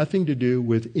have nothing to do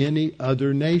with any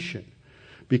other nation,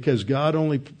 because God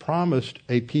only promised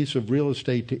a piece of real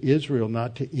estate to Israel,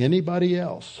 not to anybody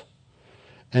else.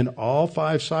 And all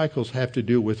 5 cycles have to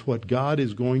do with what God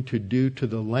is going to do to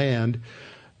the land,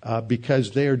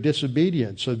 because they are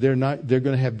disobedient. So they're going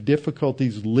to have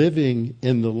difficulties living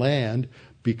in the land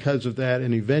because of that.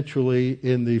 And eventually,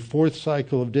 in the 4th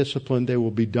cycle of discipline, they will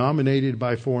be dominated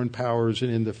by foreign powers.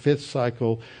 And in the 5th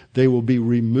cycle, they will be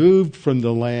removed from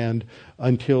the land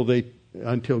until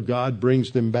God brings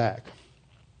them back.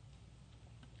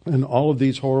 And all of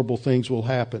these horrible things will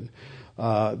happen.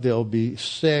 They'll be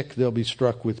sick. They'll be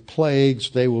struck with plagues.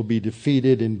 They will be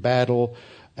defeated in battle.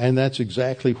 And that's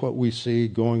exactly what we see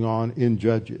going on in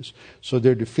Judges. So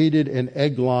they're defeated, and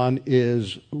Eglon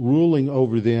is ruling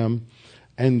over them,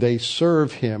 and they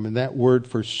serve him. And that word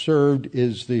for served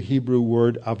is the Hebrew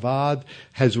word avad.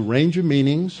 Has a range of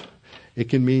meanings. It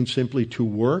can mean simply to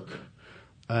work.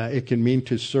 It can mean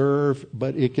to serve,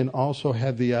 but it can also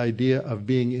have the idea of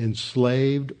being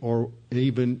enslaved or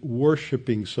even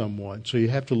worshiping someone. So you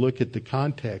have to look at the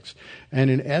context.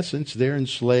 And in essence, they're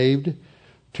enslaved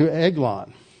to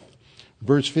Eglon.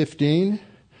 Verse 15,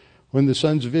 when the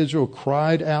sons of Israel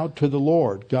cried out to the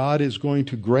Lord, God is going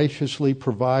to graciously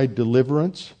provide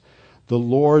deliverance. The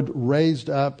Lord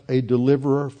raised up a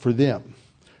deliverer for them.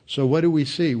 So what do we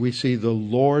see? We see the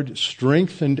Lord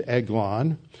strengthened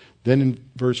Eglon. Then in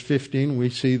verse 15,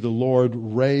 we see the Lord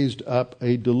raised up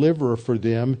a deliverer for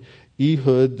them,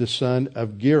 Ehud, the son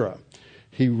of Gera.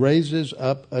 He raises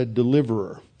up a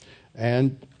deliverer.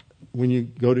 And when you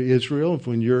go to Israel,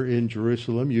 when you're in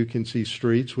Jerusalem, you can see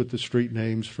streets with the street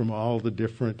names from all the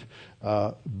different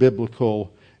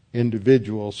biblical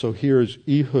individuals. So here's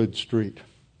Ehud Street.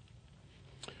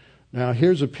 Now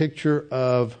here's a picture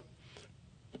of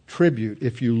tribute.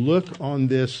 If you look on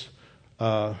this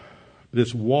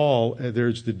wall,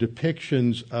 there's the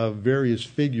depictions of various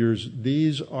figures.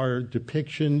 These are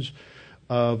depictions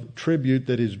of tribute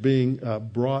that is being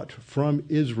brought from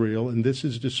Israel, and this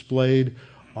is displayed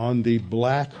on the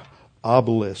black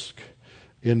obelisk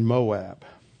in Moab.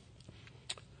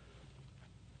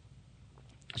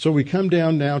 So we come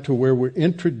down now to where we're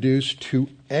introduced to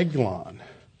Eglon.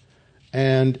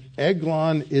 And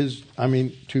Eglon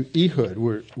to Ehud.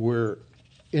 We're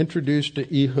introduced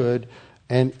to Ehud,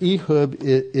 and Ehud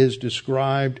is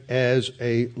described as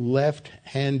a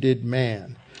left-handed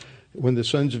man. When the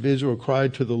sons of Israel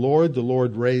cried to the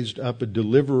Lord raised up a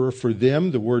deliverer for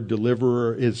them. The word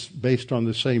deliverer is based on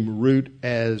the same root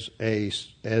as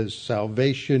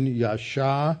salvation,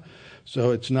 yasha.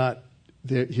 So it's not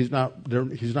he's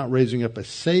not raising up a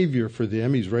savior for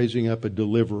them. He's raising up a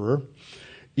deliverer.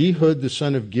 Ehud, the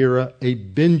son of Gera, a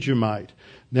Benjamite.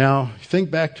 Now think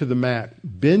back to the map.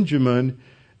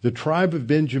 The tribe of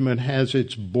Benjamin has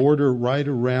its border right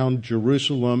around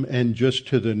Jerusalem and just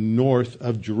to the north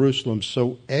of Jerusalem.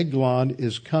 So Eglon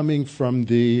is coming from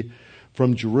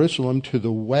Jerusalem to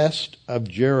the west of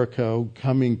Jericho,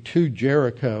 coming to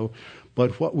Jericho.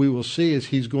 But what we will see is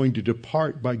he's going to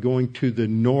depart by going to the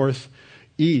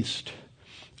northeast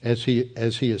as he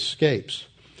escapes.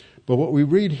 But what we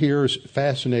read here is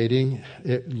fascinating.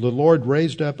 The Lord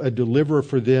raised up a deliverer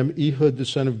for them, Ehud the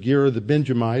son of Gera the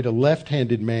Benjamite, a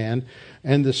left-handed man,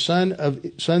 and the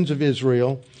sons of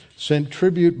Israel sent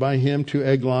tribute by him to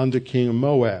Eglon the king of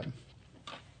Moab.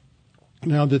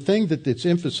 Now the thing that it's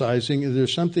emphasizing is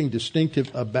there's something distinctive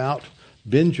about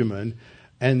Benjamin,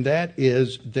 and that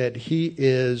is that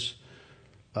he's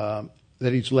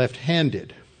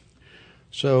left-handed.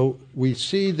 So we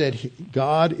see that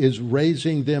God is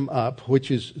raising them up,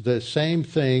 which is the same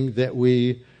thing that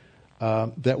we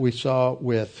saw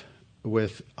with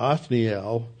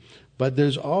Othniel, but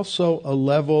there's also a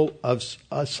level of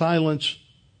silence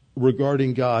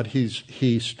regarding God.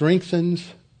 He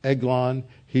strengthens Eglon.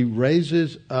 He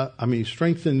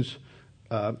strengthens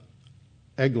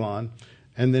Eglon,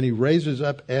 and then he raises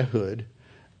up Ehud.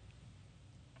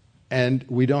 And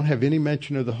we don't have any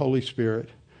mention of the Holy Spirit.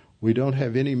 We don't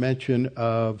have any mention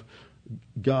of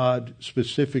God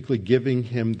specifically giving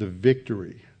him the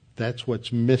victory. That's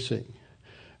what's missing.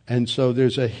 And so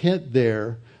there's a hint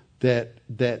there that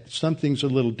something's a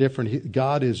little different.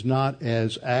 God is not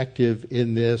as active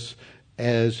in this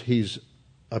as he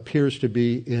appears to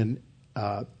be in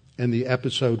the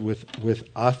episode with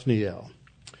Othniel.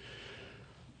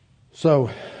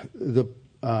 So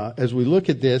as we look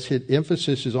at this,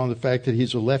 emphasis is on the fact that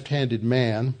he's a left-handed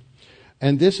man.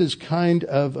 And this is kind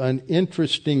of an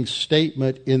interesting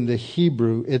statement in the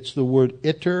Hebrew. It's the word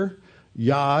iter,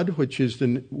 yad, which is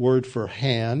the word for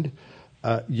hand,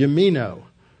 yamino.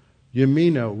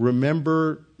 Yamino.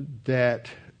 Remember that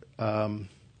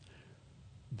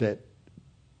that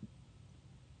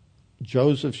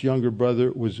Joseph's younger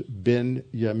brother was Ben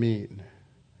Yamin.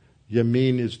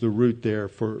 Yamin is the root there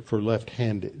for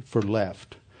left-handed, for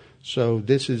left. So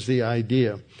this is the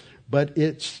idea. But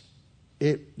it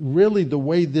really, the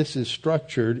way this is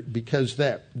structured, because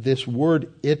this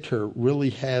word iter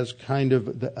really has kind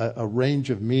of a range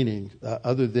of meaning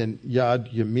other than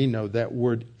yad yamino. That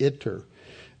word iter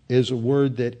is a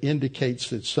word that indicates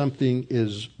that something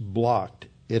is blocked.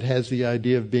 It has the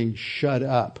idea of being shut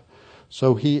up.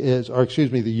 So the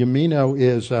yamino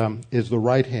is the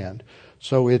right hand.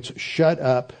 So it's shut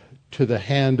up to the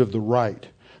hand of the right.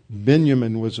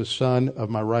 Benjamin was a son of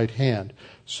my right hand.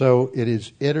 So it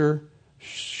is iter,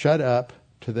 shut up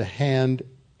to the hand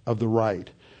of the right.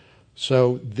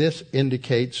 So this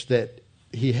indicates that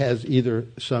he has either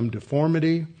some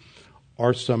deformity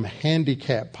or some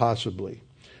handicap possibly.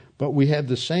 But we have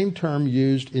the same term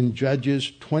used in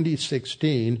Judges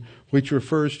 20:16, which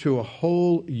refers to a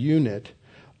whole unit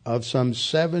of some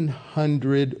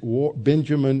 700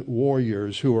 Benjamin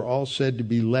warriors who are all said to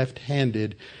be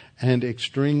left-handed and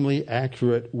extremely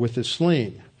accurate with a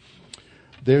sling.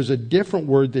 There's a different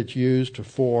word that's used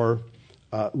for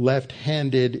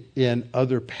left-handed in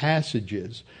other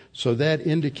passages. So that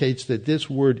indicates that this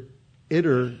word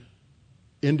iter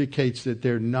indicates that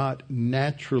they're not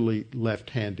naturally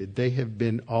left-handed. They have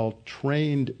been all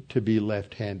trained to be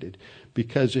left-handed.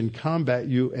 Because in combat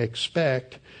you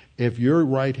expect, if you're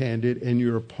right-handed and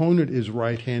your opponent is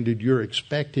right-handed, you're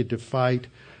expected to fight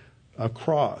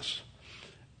across.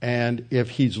 And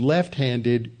if he's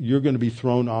left-handed, you're going to be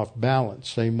thrown off balance.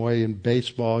 Same way in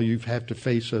baseball, you have to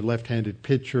face a left-handed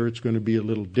pitcher. It's going to be a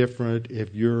little different.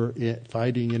 If you're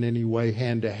fighting in any way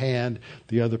hand-to-hand,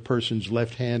 the other person's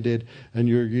left-handed, and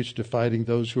you're used to fighting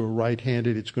those who are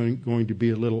right-handed, it's going to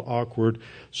be a little awkward.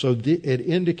 So it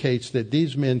indicates that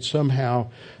these men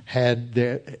somehow had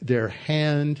their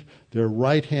hand, their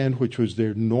right hand, which was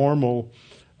their normal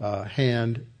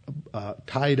hand,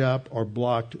 tied up or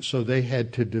blocked, so they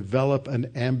had to develop an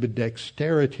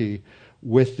ambidexterity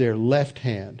with their left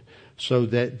hand. So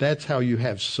that's how you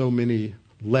have so many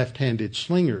left-handed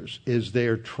slingers, is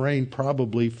they're trained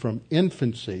probably from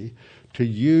infancy to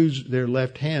use their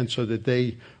left hand so that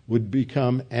they would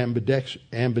become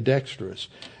ambidextrous.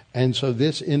 And so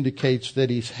this indicates that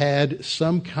he's had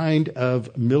some kind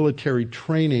of military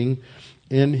training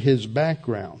in his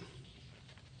background.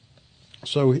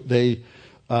 So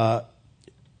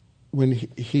when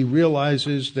he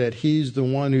realizes that he's the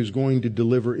one who's going to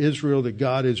deliver Israel, that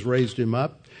God has raised him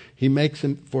up, he makes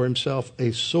for himself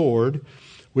a sword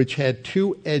which had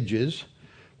two edges,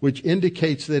 which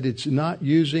indicates that it's not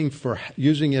using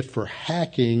it for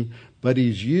hacking, but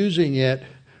he's using it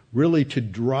really to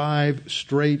drive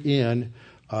straight in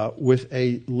with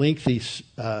a lengthy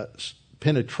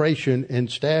penetration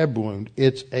and stab wound.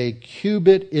 It's a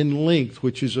cubit in length,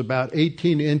 which is about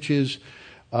 18 inches.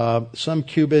 Some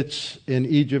cubits in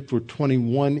Egypt were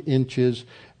 21 inches,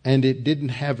 and it didn't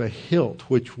have a hilt,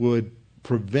 which would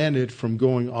prevent it from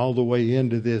going all the way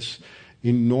into this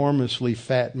enormously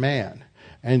fat man.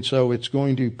 And so it's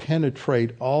going to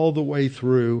penetrate all the way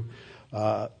through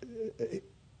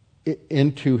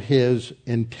into his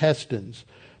intestines.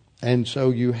 And so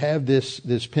you have this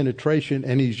penetration,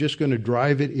 and he's just going to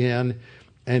drive it in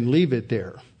and leave it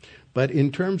there. But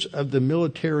in terms of the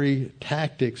military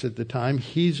tactics at the time,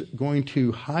 he's going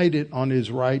to hide it on his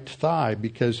right thigh,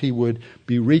 because he would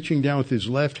be reaching down with his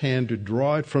left hand to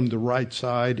draw it from the right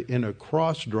side in a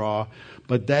cross draw,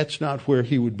 but that's not where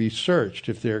he would be searched.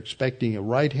 If they're expecting a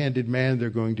right-handed man, they're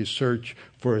going to search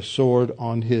for a sword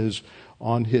on his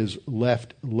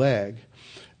left leg.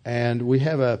 And we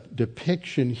have a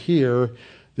depiction here.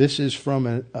 This is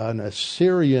from an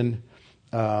Assyrian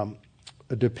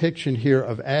a depiction here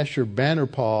of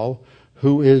Ashurbanipal,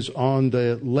 who is on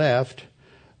the left,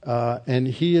 and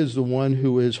he is the one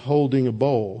who is holding a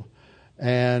bowl.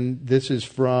 And this is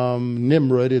from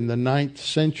Nimrod in the 9th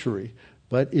century.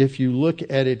 But if you look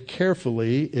at it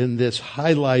carefully in this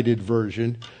highlighted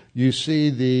version, you see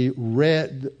the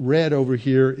red over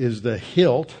here is the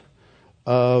hilt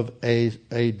of a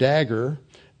dagger,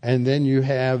 and then you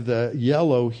have the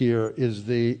yellow here is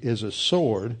a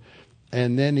sword.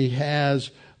 And then he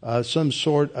has some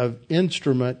sort of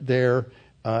instrument there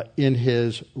in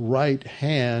his right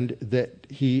hand that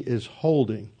he is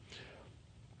holding.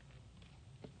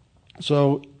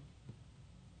 So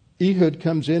Ehud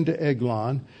comes into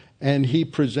Eglon, and he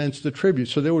presents the tribute.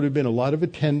 So there would have been a lot of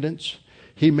attendants.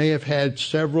 He may have had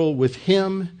several with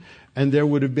him, and there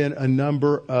would have been a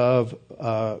number of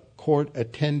court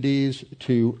attendees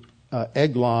to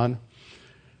Eglon.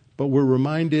 But we're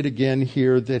reminded again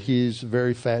here that he's a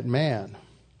very fat man.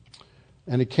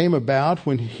 And it came about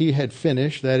when he had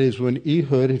finished, that is, when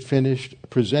Ehud had finished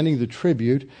presenting the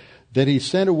tribute, that he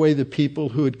sent away the people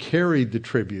who had carried the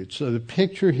tribute. So the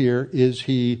picture here is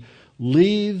he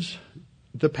leaves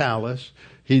the palace,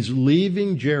 he's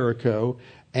leaving Jericho,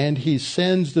 and he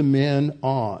sends the men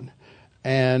on.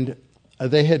 And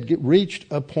they had reached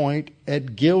a point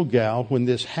at Gilgal when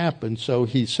this happened, so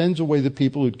he sends away the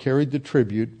people who'd carried the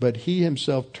tribute, but he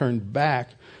himself turned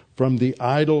back from the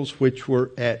idols which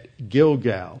were at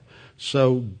Gilgal.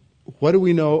 So what do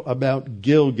we know about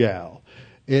Gilgal?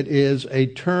 It is a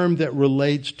term that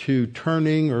relates to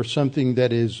turning or something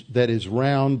that is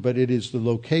round, but it is the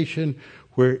location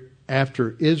where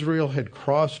after Israel had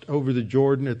crossed over the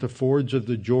Jordan at the fords of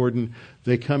the Jordan,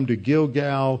 they come to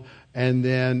Gilgal, and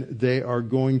then they are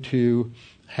going to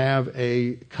have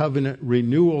a covenant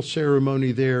renewal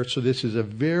ceremony there. So this is a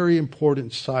very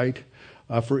important site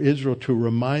for Israel, to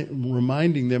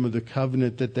reminding them of the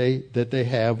covenant that they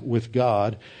have with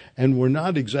God. And we're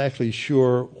not exactly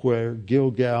sure where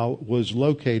Gilgal was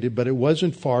located, but it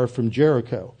wasn't far from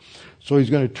Jericho. So he's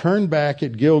going to turn back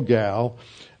at Gilgal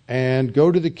and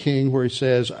go to the king, where he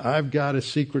says, I've got a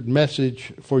secret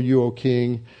message for you, O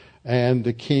king. And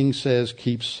the king says,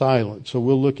 keep silent. So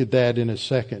we'll look at that in a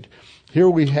second. Here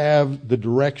we have the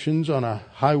directions on a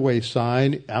highway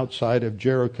sign outside of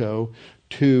Jericho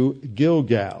to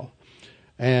Gilgal.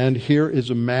 And here is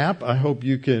a map. I hope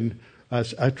you can,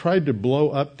 I tried to blow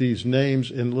up these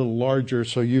names in a little larger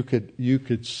so you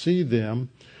could see them.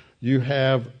 You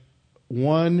have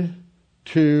 1,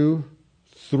 2,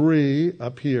 3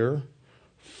 up here,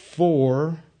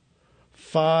 4,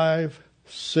 5,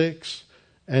 6,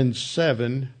 and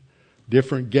 7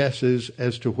 different guesses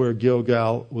as to where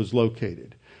Gilgal was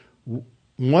located.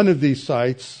 One of these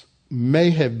sites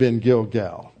may have been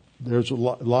Gilgal. There's a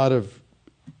lot of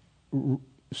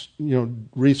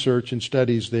research and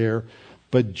studies there,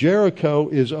 but Jericho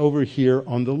is over here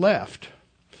on the left.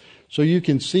 So you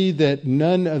can see that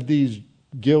none of these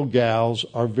Gilgals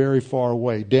are very far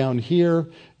away. Down here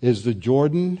is the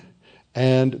Jordan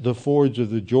and the fords of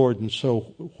the Jordan.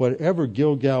 So whatever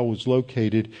Gilgal was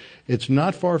located, it's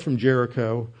not far from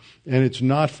Jericho, and it's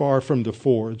not far from the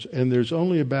fords. And there's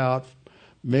only about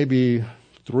maybe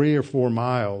 3 or 4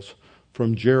 miles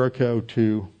from Jericho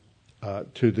to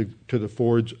the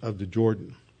fords of the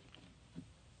Jordan.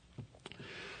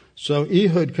 So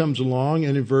Ehud comes along,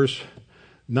 and in verse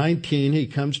 19, he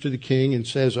comes to the king and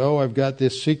says, I've got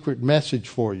this secret message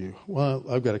for you. Well,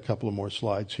 I've got a couple of more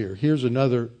slides here. Here's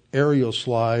another aerial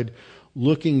slide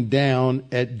looking down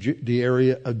at the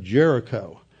area of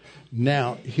Jericho.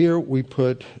 Now, here we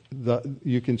put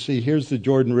you can see here's the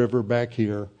Jordan River back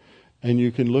here, and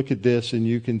you can look at this and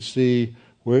you can see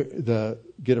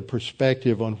get a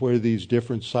perspective on where these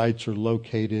different sites are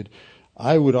located.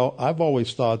 I've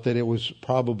always thought that it was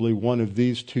probably one of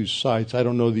these two sites. I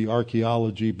don't know the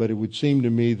archaeology, but it would seem to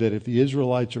me that if the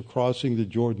Israelites are crossing the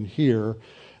Jordan here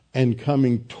and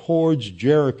coming towards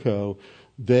Jericho,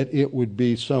 that it would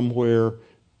be somewhere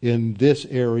in this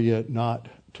area, not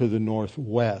to the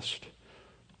northwest.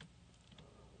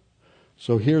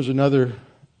 So here's another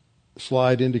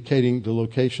slide indicating the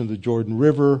location of the Jordan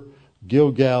River,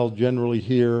 Gilgal generally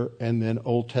here, and then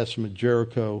Old Testament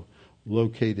Jericho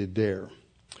located there.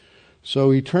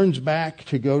 So he turns back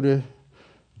to go to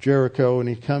Jericho, and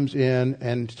he comes in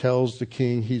and tells the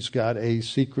king he's got a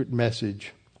secret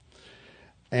message.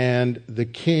 And the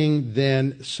king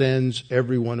then sends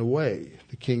everyone away.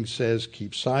 The king says,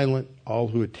 keep silent. All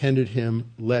who attended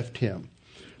him left him.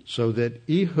 So that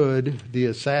Ehud, the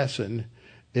assassin,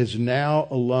 is now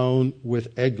alone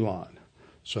with Eglon.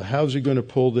 So how's he going to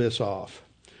pull this off?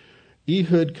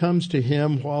 Ehud comes to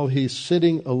him while he's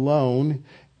sitting alone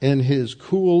in his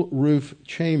cool roof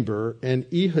chamber, and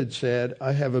Ehud said,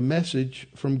 I have a message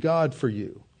from God for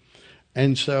you.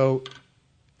 And so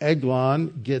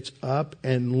Eglon gets up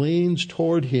and leans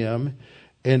toward him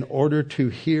in order to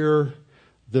hear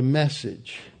the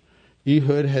message.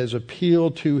 Ehud has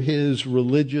appealed to his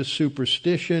religious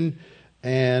superstition,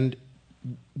 and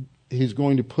he's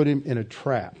going to put him in a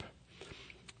trap.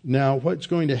 Now, what's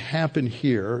going to happen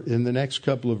here in the next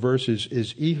couple of verses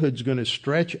is Ehud's going to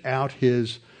stretch out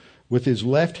with his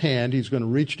left hand, he's going to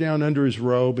reach down under his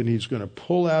robe, and he's going to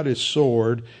pull out his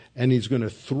sword, and he's going to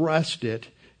thrust it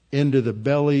into the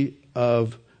belly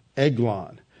of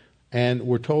Eglon. And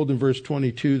we're told in verse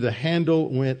 22, the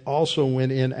handle also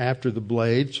went in after the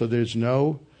blade, so there's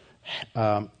no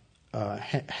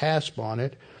hasp on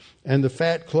it. And the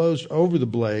fat closed over the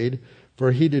blade,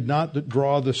 for he did not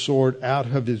draw the sword out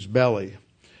of his belly.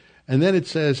 And then it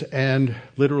says, and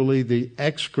literally the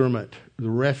excrement, the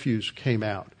refuse came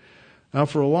out. Now,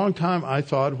 for a long time, I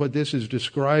thought what this is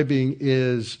describing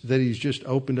is that he's just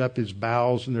opened up his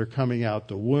bowels and they're coming out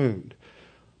the wound.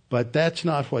 But that's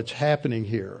not what's happening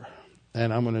here.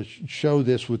 And I'm going to show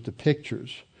this with the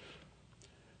pictures.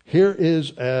 Here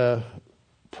is a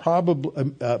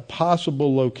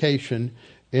possible location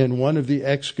in one of the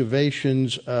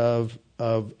excavations of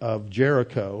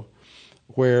Jericho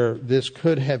where this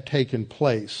could have taken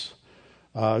place.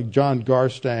 John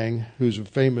Garstang, who's a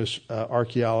famous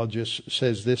archaeologist,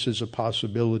 says this is a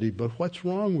possibility. But what's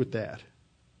wrong with that?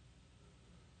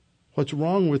 What's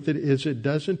wrong with it is it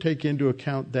doesn't take into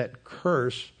account that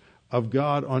curse of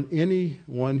God on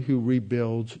anyone who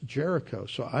rebuilds Jericho.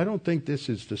 So I don't think this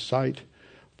is the site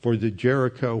for the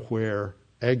Jericho where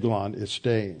Eglon is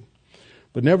staying.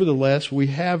 But nevertheless, we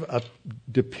have a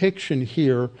depiction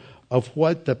here of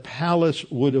what the palace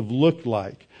would have looked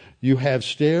like. You have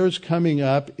stairs coming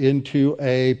up into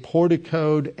a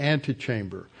porticoed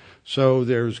antechamber. So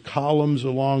there's columns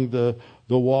along the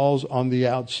walls on the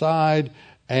outside,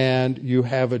 and you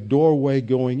have a doorway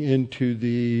going into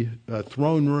the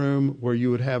throne room where you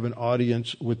would have an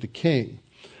audience with the king.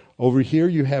 Over here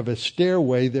you have a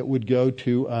stairway that would go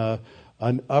to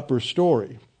an upper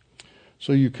story.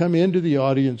 So you come into the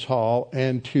audience hall,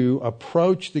 and to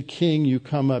approach the king you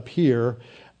come up here,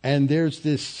 and there's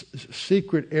this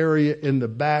secret area in the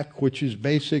back which is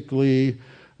basically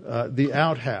the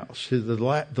outhouse.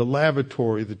 The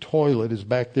lavatory, the toilet is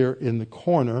back there in the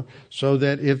corner, so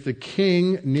that if the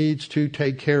king needs to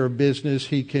take care of business,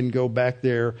 he can go back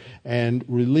there and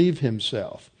relieve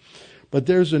himself. But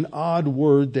there's an odd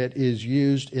word that is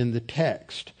used in the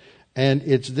text, and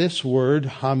it's this word,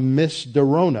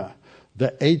 hamisderona.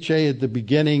 The HA at the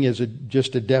beginning is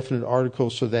just a definite article,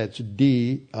 so that's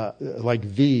D,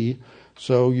 like the.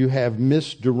 So you have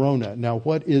misderona. Now,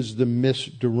 what is the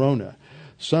misderona?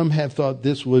 Some have thought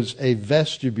this was a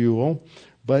vestibule,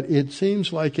 but it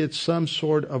seems like it's some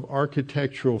sort of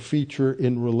architectural feature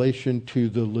in relation to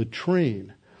the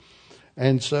latrine.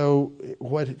 And so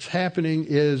what's happening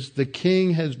is the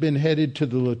king has been headed to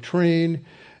the latrine,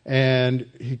 and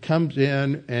he comes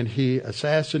in and he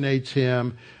assassinates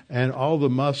him, and all the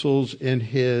muscles in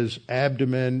his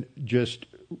abdomen just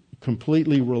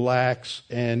completely relax,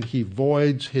 and he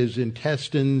voids his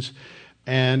intestines,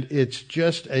 and it's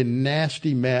just a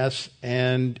nasty mess,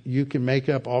 and you can make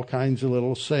up all kinds of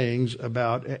little sayings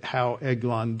about how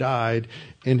Eglon died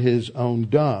in his own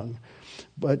dung.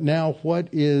 But now what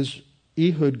is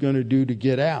Ehud going to do to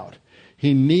get out?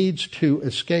 He needs to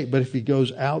escape, but if he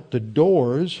goes out the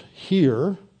doors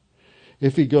here,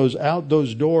 if he goes out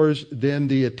those doors, then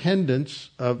the attendants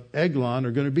of Eglon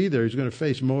are going to be there. He's going to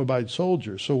face Moabite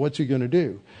soldiers. So what's he going to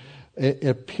do? It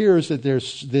appears that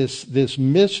there's this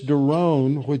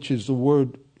misderone, which is the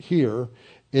word here,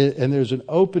 and there's an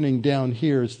opening down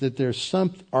here, is that there's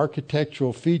some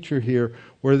architectural feature here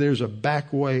where there's a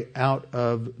back way out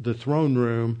of the throne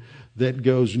room that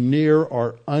goes near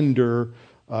or under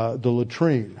the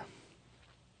latrine.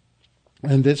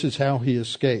 And this is how he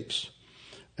escapes.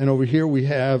 And over here we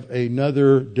have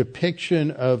another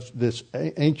depiction of this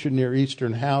ancient Near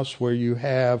Eastern house where you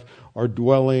have, or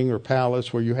dwelling or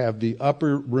palace, where you have the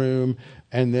upper room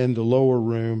and then the lower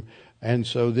room. And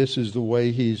so this is the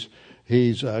way he's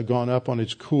gone up on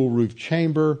his cool roof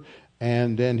chamber,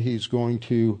 and then he's going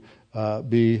to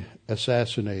be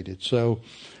assassinated. So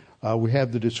we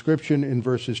have the description in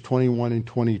verses 21 and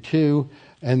 22,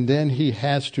 and then he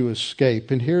has to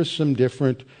escape. And here's some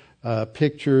different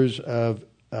pictures of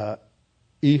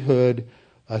Ehud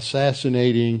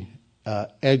assassinating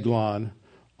Eglon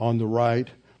on the right,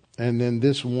 and then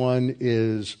this one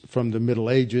is from the Middle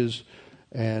Ages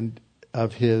and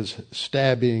of his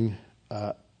stabbing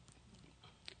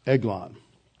Eglon.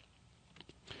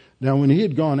 Now, when he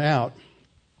had gone out,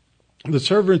 the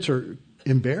servants are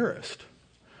embarrassed.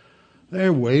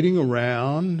 They're waiting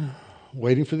around,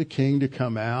 waiting for the king to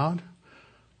come out.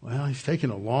 Well, he's taking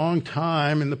a long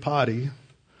time in the potty.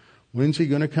 When's he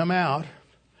going to come out?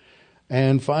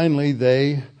 And finally,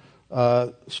 they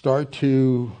start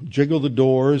to jiggle the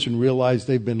doors and realize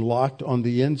they've been locked on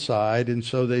the inside. And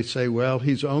so they say, well,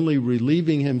 he's only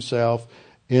relieving himself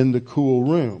in the cool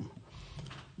room.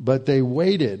 But they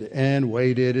waited, and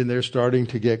they're starting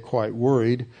to get quite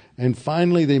worried. And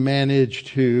finally, they managed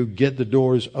to get the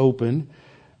doors open.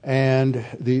 and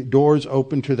the doors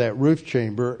opened to that roof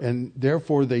chamber, and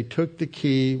therefore they took the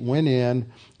key, went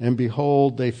in, and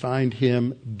behold, they find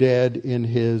him dead in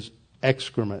his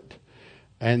excrement.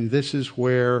 And this is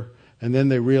where, and then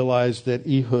they realize that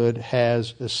Ehud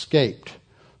has escaped.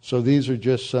 So these are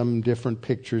just some different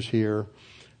pictures here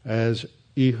as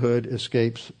Ehud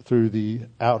escapes through the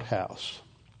outhouse.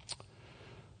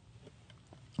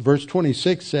 Verse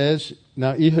 26 says,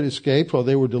 now Ehud escaped while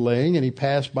they were delaying, and he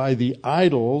passed by the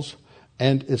idols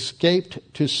and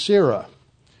escaped to Seirah.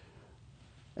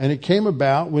 And it came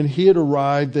about when he had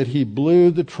arrived that he blew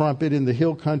the trumpet in the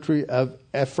hill country of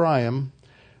Ephraim,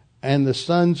 and the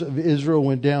sons of Israel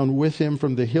went down with him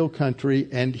from the hill country,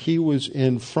 and he was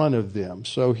in front of them.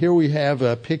 So here we have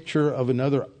a picture of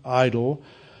another idol.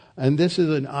 And this is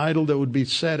an idol that would be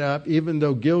set up, even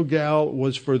though Gilgal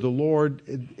was for the Lord.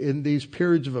 In these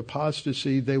periods of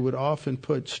apostasy, they would often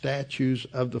put statues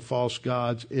of the false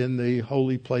gods in the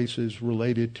holy places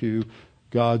related to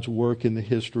God's work in the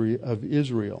history of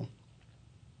Israel.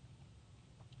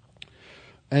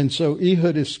 And so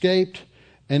Ehud escaped,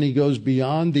 and he goes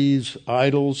beyond these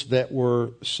idols that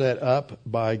were set up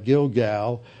by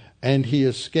Gilgal, and he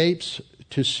escapes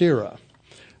to Seirah.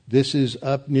 This is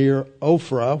up near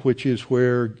Ophrah, which is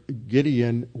where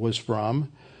Gideon was from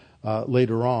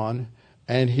later on.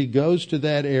 And he goes to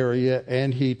that area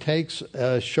and he takes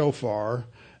a shofar.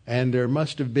 And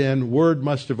word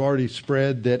must have already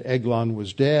spread that Eglon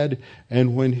was dead.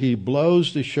 And when he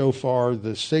blows the shofar,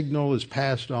 the signal is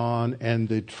passed on, and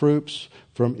the troops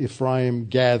from Ephraim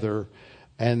gather.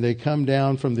 And they come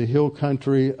down from the hill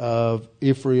country of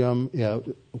Ephraim,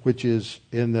 which is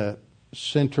in the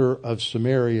center of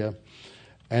Samaria,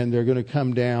 and they're going to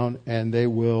come down and they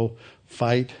will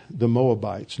fight the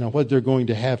Moabites. Now what they're going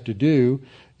to have to do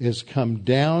is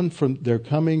they're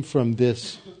coming from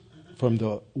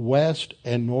the west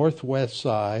and northwest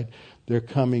side. They're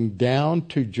coming down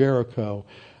to Jericho,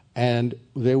 and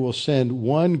they will send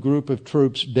one group of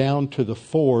troops down to the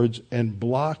fords and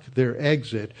block their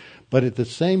exit. But at the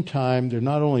same time, they're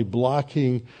not only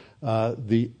blocking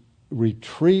the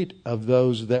retreat of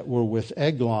those that were with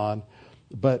Eglon,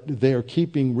 but they are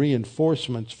keeping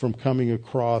reinforcements from coming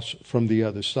across from the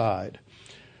other side.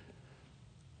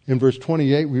 In verse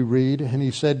 28 we read, and he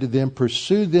said to them,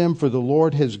 pursue them, for the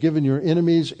Lord has given your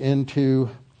enemies the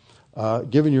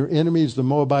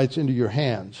Moabites into your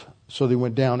hands. So they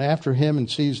went down after him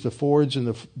and seized the fords in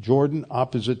the Jordan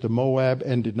opposite to Moab,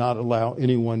 and did not allow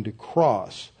anyone to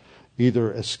cross,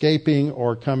 either escaping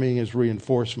or coming as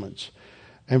reinforcements.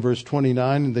 And verse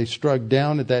 29, and they struck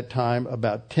down at that time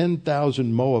about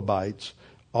 10,000 Moabites,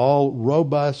 all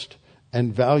robust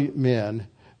and valiant men,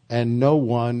 and no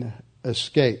one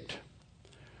escaped.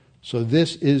 So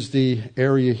this is the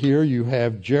area here. You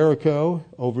have Jericho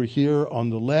over here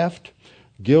on the left,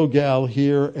 Gilgal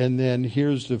here, and then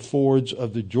here's the fords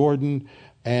of the Jordan,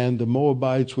 and the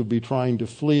Moabites would be trying to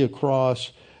flee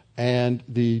across, and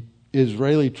the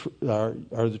Israeli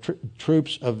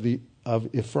troops of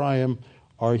Ephraim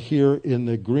are here in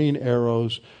the green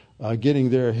arrows, getting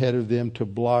there ahead of them to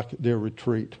block their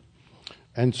retreat.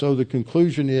 And so the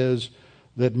conclusion is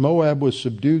that Moab was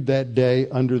subdued that day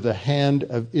under the hand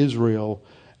of Israel,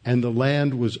 and the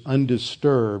land was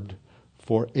undisturbed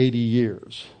for 80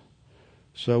 years.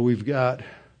 So we've got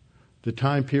the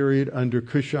time period under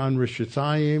Cushan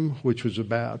Rishathaim, which was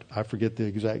about, I forget the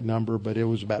exact number, but it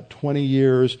was about 20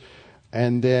 years.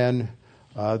 And then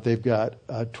they've got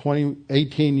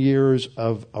 18 years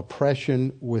of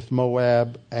oppression with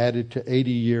Moab added to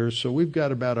 80 years. So we've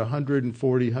got about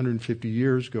 140, 150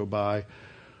 years go by.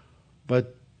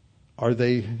 But are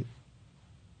they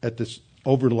at this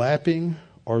overlapping,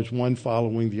 or is one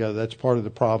following the other? That's part of the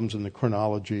problems in the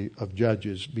chronology of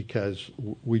Judges, because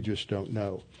we just don't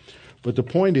know. But the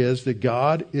point is that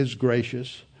God is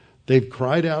gracious. They've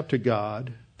cried out to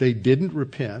God. They didn't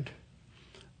repent.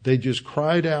 They just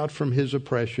cried out from his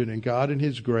oppression, and God in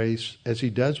his grace, as he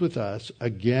does with us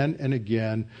again and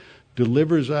again,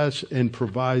 delivers us and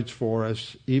provides for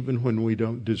us even when we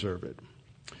don't deserve it.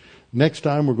 Next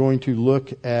time we're going to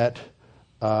look at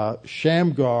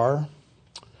Shamgar,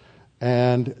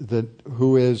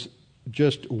 who is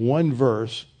just one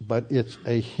verse, but it's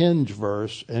a hinge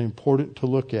verse and important to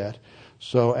look at.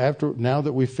 So now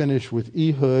that we finish with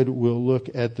Ehud, we'll look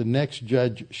at the next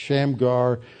judge,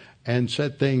 Shamgar, and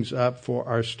set things up for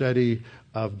our study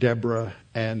of Deborah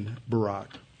and Barak.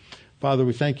 Father,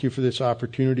 we thank you for this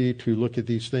opportunity to look at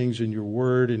these things in your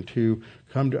word and to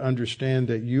come to understand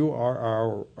that you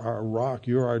are our rock,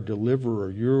 you're our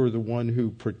deliverer, you're the one who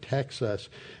protects us.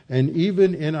 And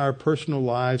even in our personal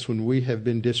lives when we have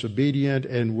been disobedient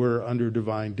and we're under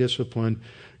divine discipline,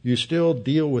 you still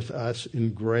deal with us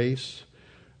in grace.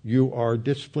 You are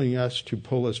disciplining us to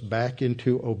pull us back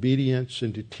into obedience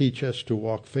and to teach us to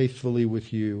walk faithfully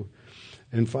with you.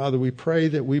 And Father, we pray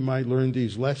that we might learn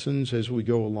these lessons as we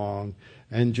go along.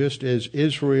 And just as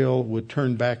Israel would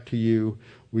turn back to you,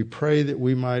 we pray that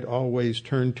we might always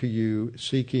turn to you,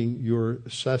 seeking your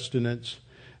sustenance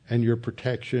and your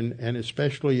protection. And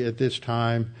especially at this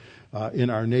time in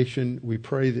our nation, we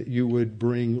pray that you would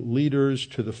bring leaders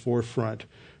to the forefront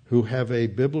who have a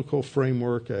biblical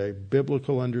framework, a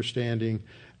biblical understanding,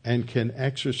 and can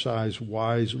exercise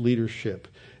wise leadership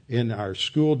in our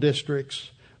school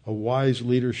districts, a wise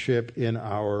leadership in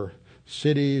our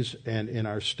cities and in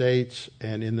our states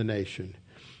and in the nation.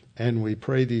 And we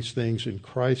pray these things in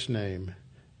Christ's name.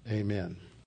 Amen.